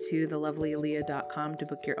can go to thelovelyaleah.com to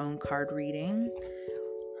book your own card reading.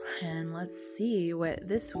 And let's see what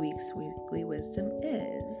this week's weekly wisdom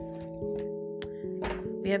is.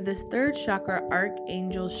 We have this third chakra,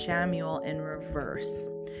 Archangel Chamuel, in reverse.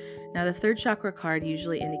 Now, the third chakra card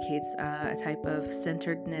usually indicates a type of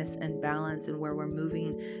centeredness and balance and where we're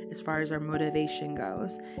moving as far as our motivation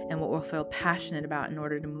goes and what we'll feel passionate about in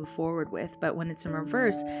order to move forward with. But when it's in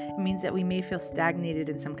reverse, it means that we may feel stagnated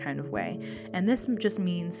in some kind of way. And this just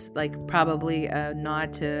means like probably a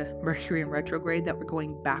nod to Mercury in retrograde, that we're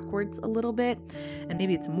going backwards a little bit. And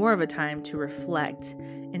maybe it's more of a time to reflect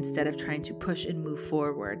instead of trying to push and move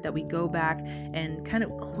forward, that we go back and kind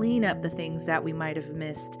of clean up the things that we might have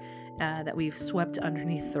missed, that we've swept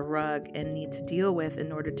underneath the rug and need to deal with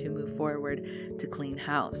in order to move forward to clean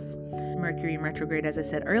house. Mercury in retrograde, as I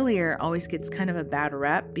said earlier, always gets kind of a bad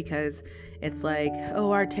rep because it's like,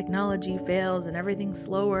 oh, our technology fails and everything's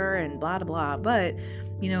slower and blah, blah, blah. But,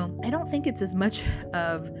 I don't think it's as much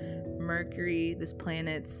of Mercury, this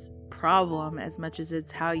planet's problem, as much as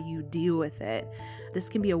it's how you deal with it. This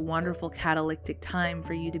can be a wonderful catalytic time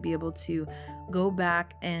for you to be able to go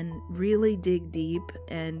back and really dig deep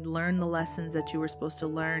and learn the lessons that you were supposed to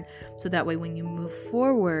learn, so that way when you move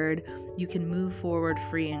forward, you can move forward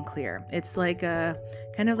free and clear. It's like a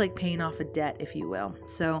kind of like paying off a debt, if you will.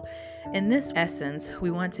 So in this essence,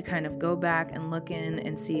 we want to kind of go back and look in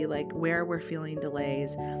and see like where we're feeling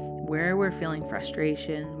delays, where we're feeling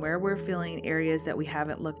frustration, where we're feeling areas that we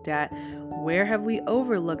haven't looked at, where have we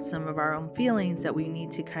overlooked some of our own feelings that we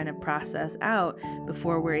need to kind of process out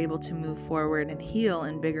before we're able to move forward and heal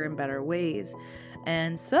in bigger and better ways.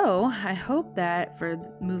 And so I hope that for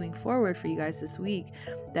moving forward for you guys this week,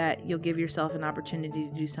 that you'll give yourself an opportunity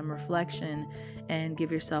to do some reflection and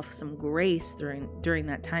give yourself some grace during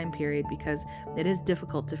that time period, because it is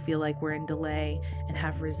difficult to feel like we're in delay and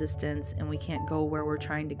have resistance and we can't go where we're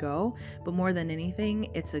trying to go. But more than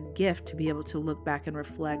anything, it's a gift to be able to look back and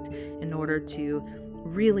reflect in order to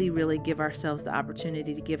really, really give ourselves the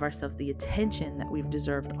opportunity to give ourselves the attention that we've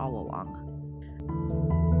deserved all along.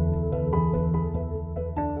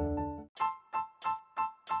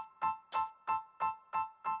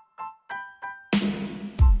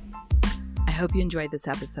 I hope you enjoyed this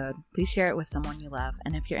episode. Please share it with someone you love.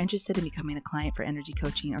 And if you're interested in becoming a client for energy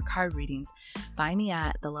coaching or card readings, find me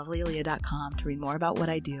at thelovelyaleah.com to read more about what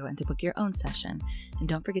I do and to book your own session. And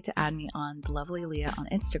don't forget to add me on The Lovely Aleah on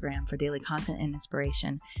Instagram for daily content and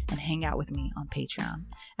inspiration, and hang out with me on Patreon.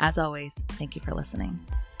 As always, thank you for listening.